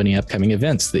least, do you have any upcoming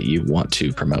events that you want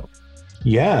to promote?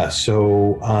 Yeah.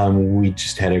 So we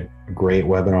just had a great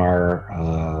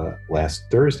webinar last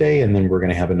Thursday, and then we're going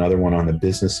to have another one on the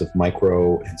business of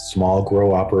micro and small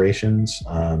grow operations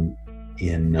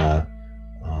in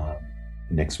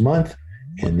next month.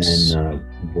 And then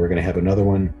we're going to have another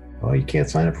one. Oh, you can't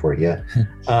sign up for it yet.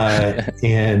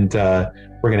 And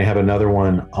we're going to have another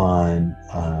one on,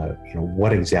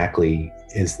 what exactly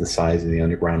is the size of the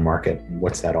underground market?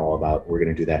 What's that all about? We're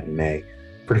going to do that in May.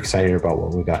 Pretty excited about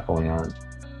what we've got going on.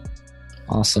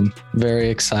 Awesome. Very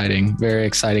exciting.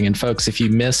 And folks, if you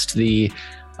missed the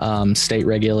state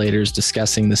regulators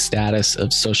discussing the status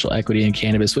of social equity in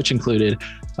cannabis, which included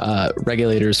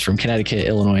regulators from Connecticut,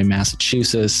 Illinois,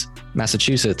 Massachusetts,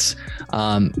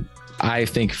 I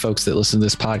think folks that listen to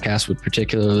this podcast would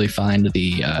particularly find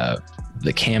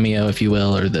the cameo, if you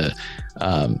will, or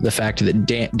the fact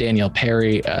that Danielle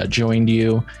Perry joined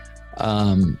you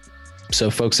So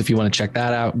folks, if you want to check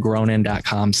that out,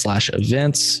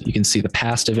 grownin.com/events, you can see the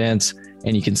past events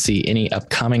and you can see any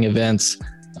upcoming events.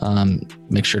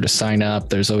 Make sure to sign up.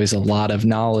 There's always a lot of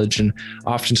knowledge, and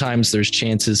oftentimes there's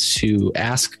chances to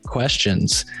ask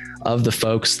questions of the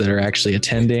folks that are actually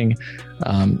attending.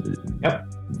 Yep.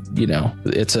 You know,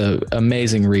 it's an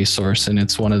amazing resource, and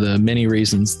it's one of the many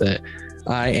reasons that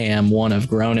I am one of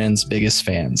Grow-Nin's biggest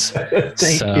fans.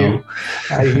 Thank you.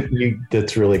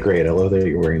 That's really great. I love that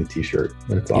you're wearing a t-shirt.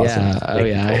 That's awesome. Yeah. Oh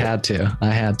yeah. I had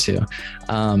to.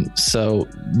 So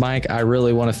Mike, I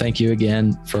really want to thank you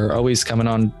again for always coming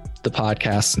on the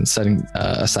podcast and setting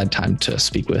aside time to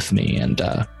speak with me and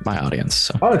my audience.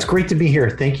 So. Oh, it's great to be here.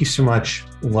 Thank you so much.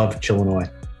 Love Chillinois.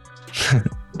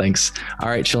 Thanks. All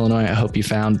right, Chillinois. I hope you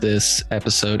found this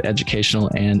episode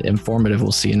educational and informative.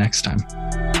 We'll see you next time.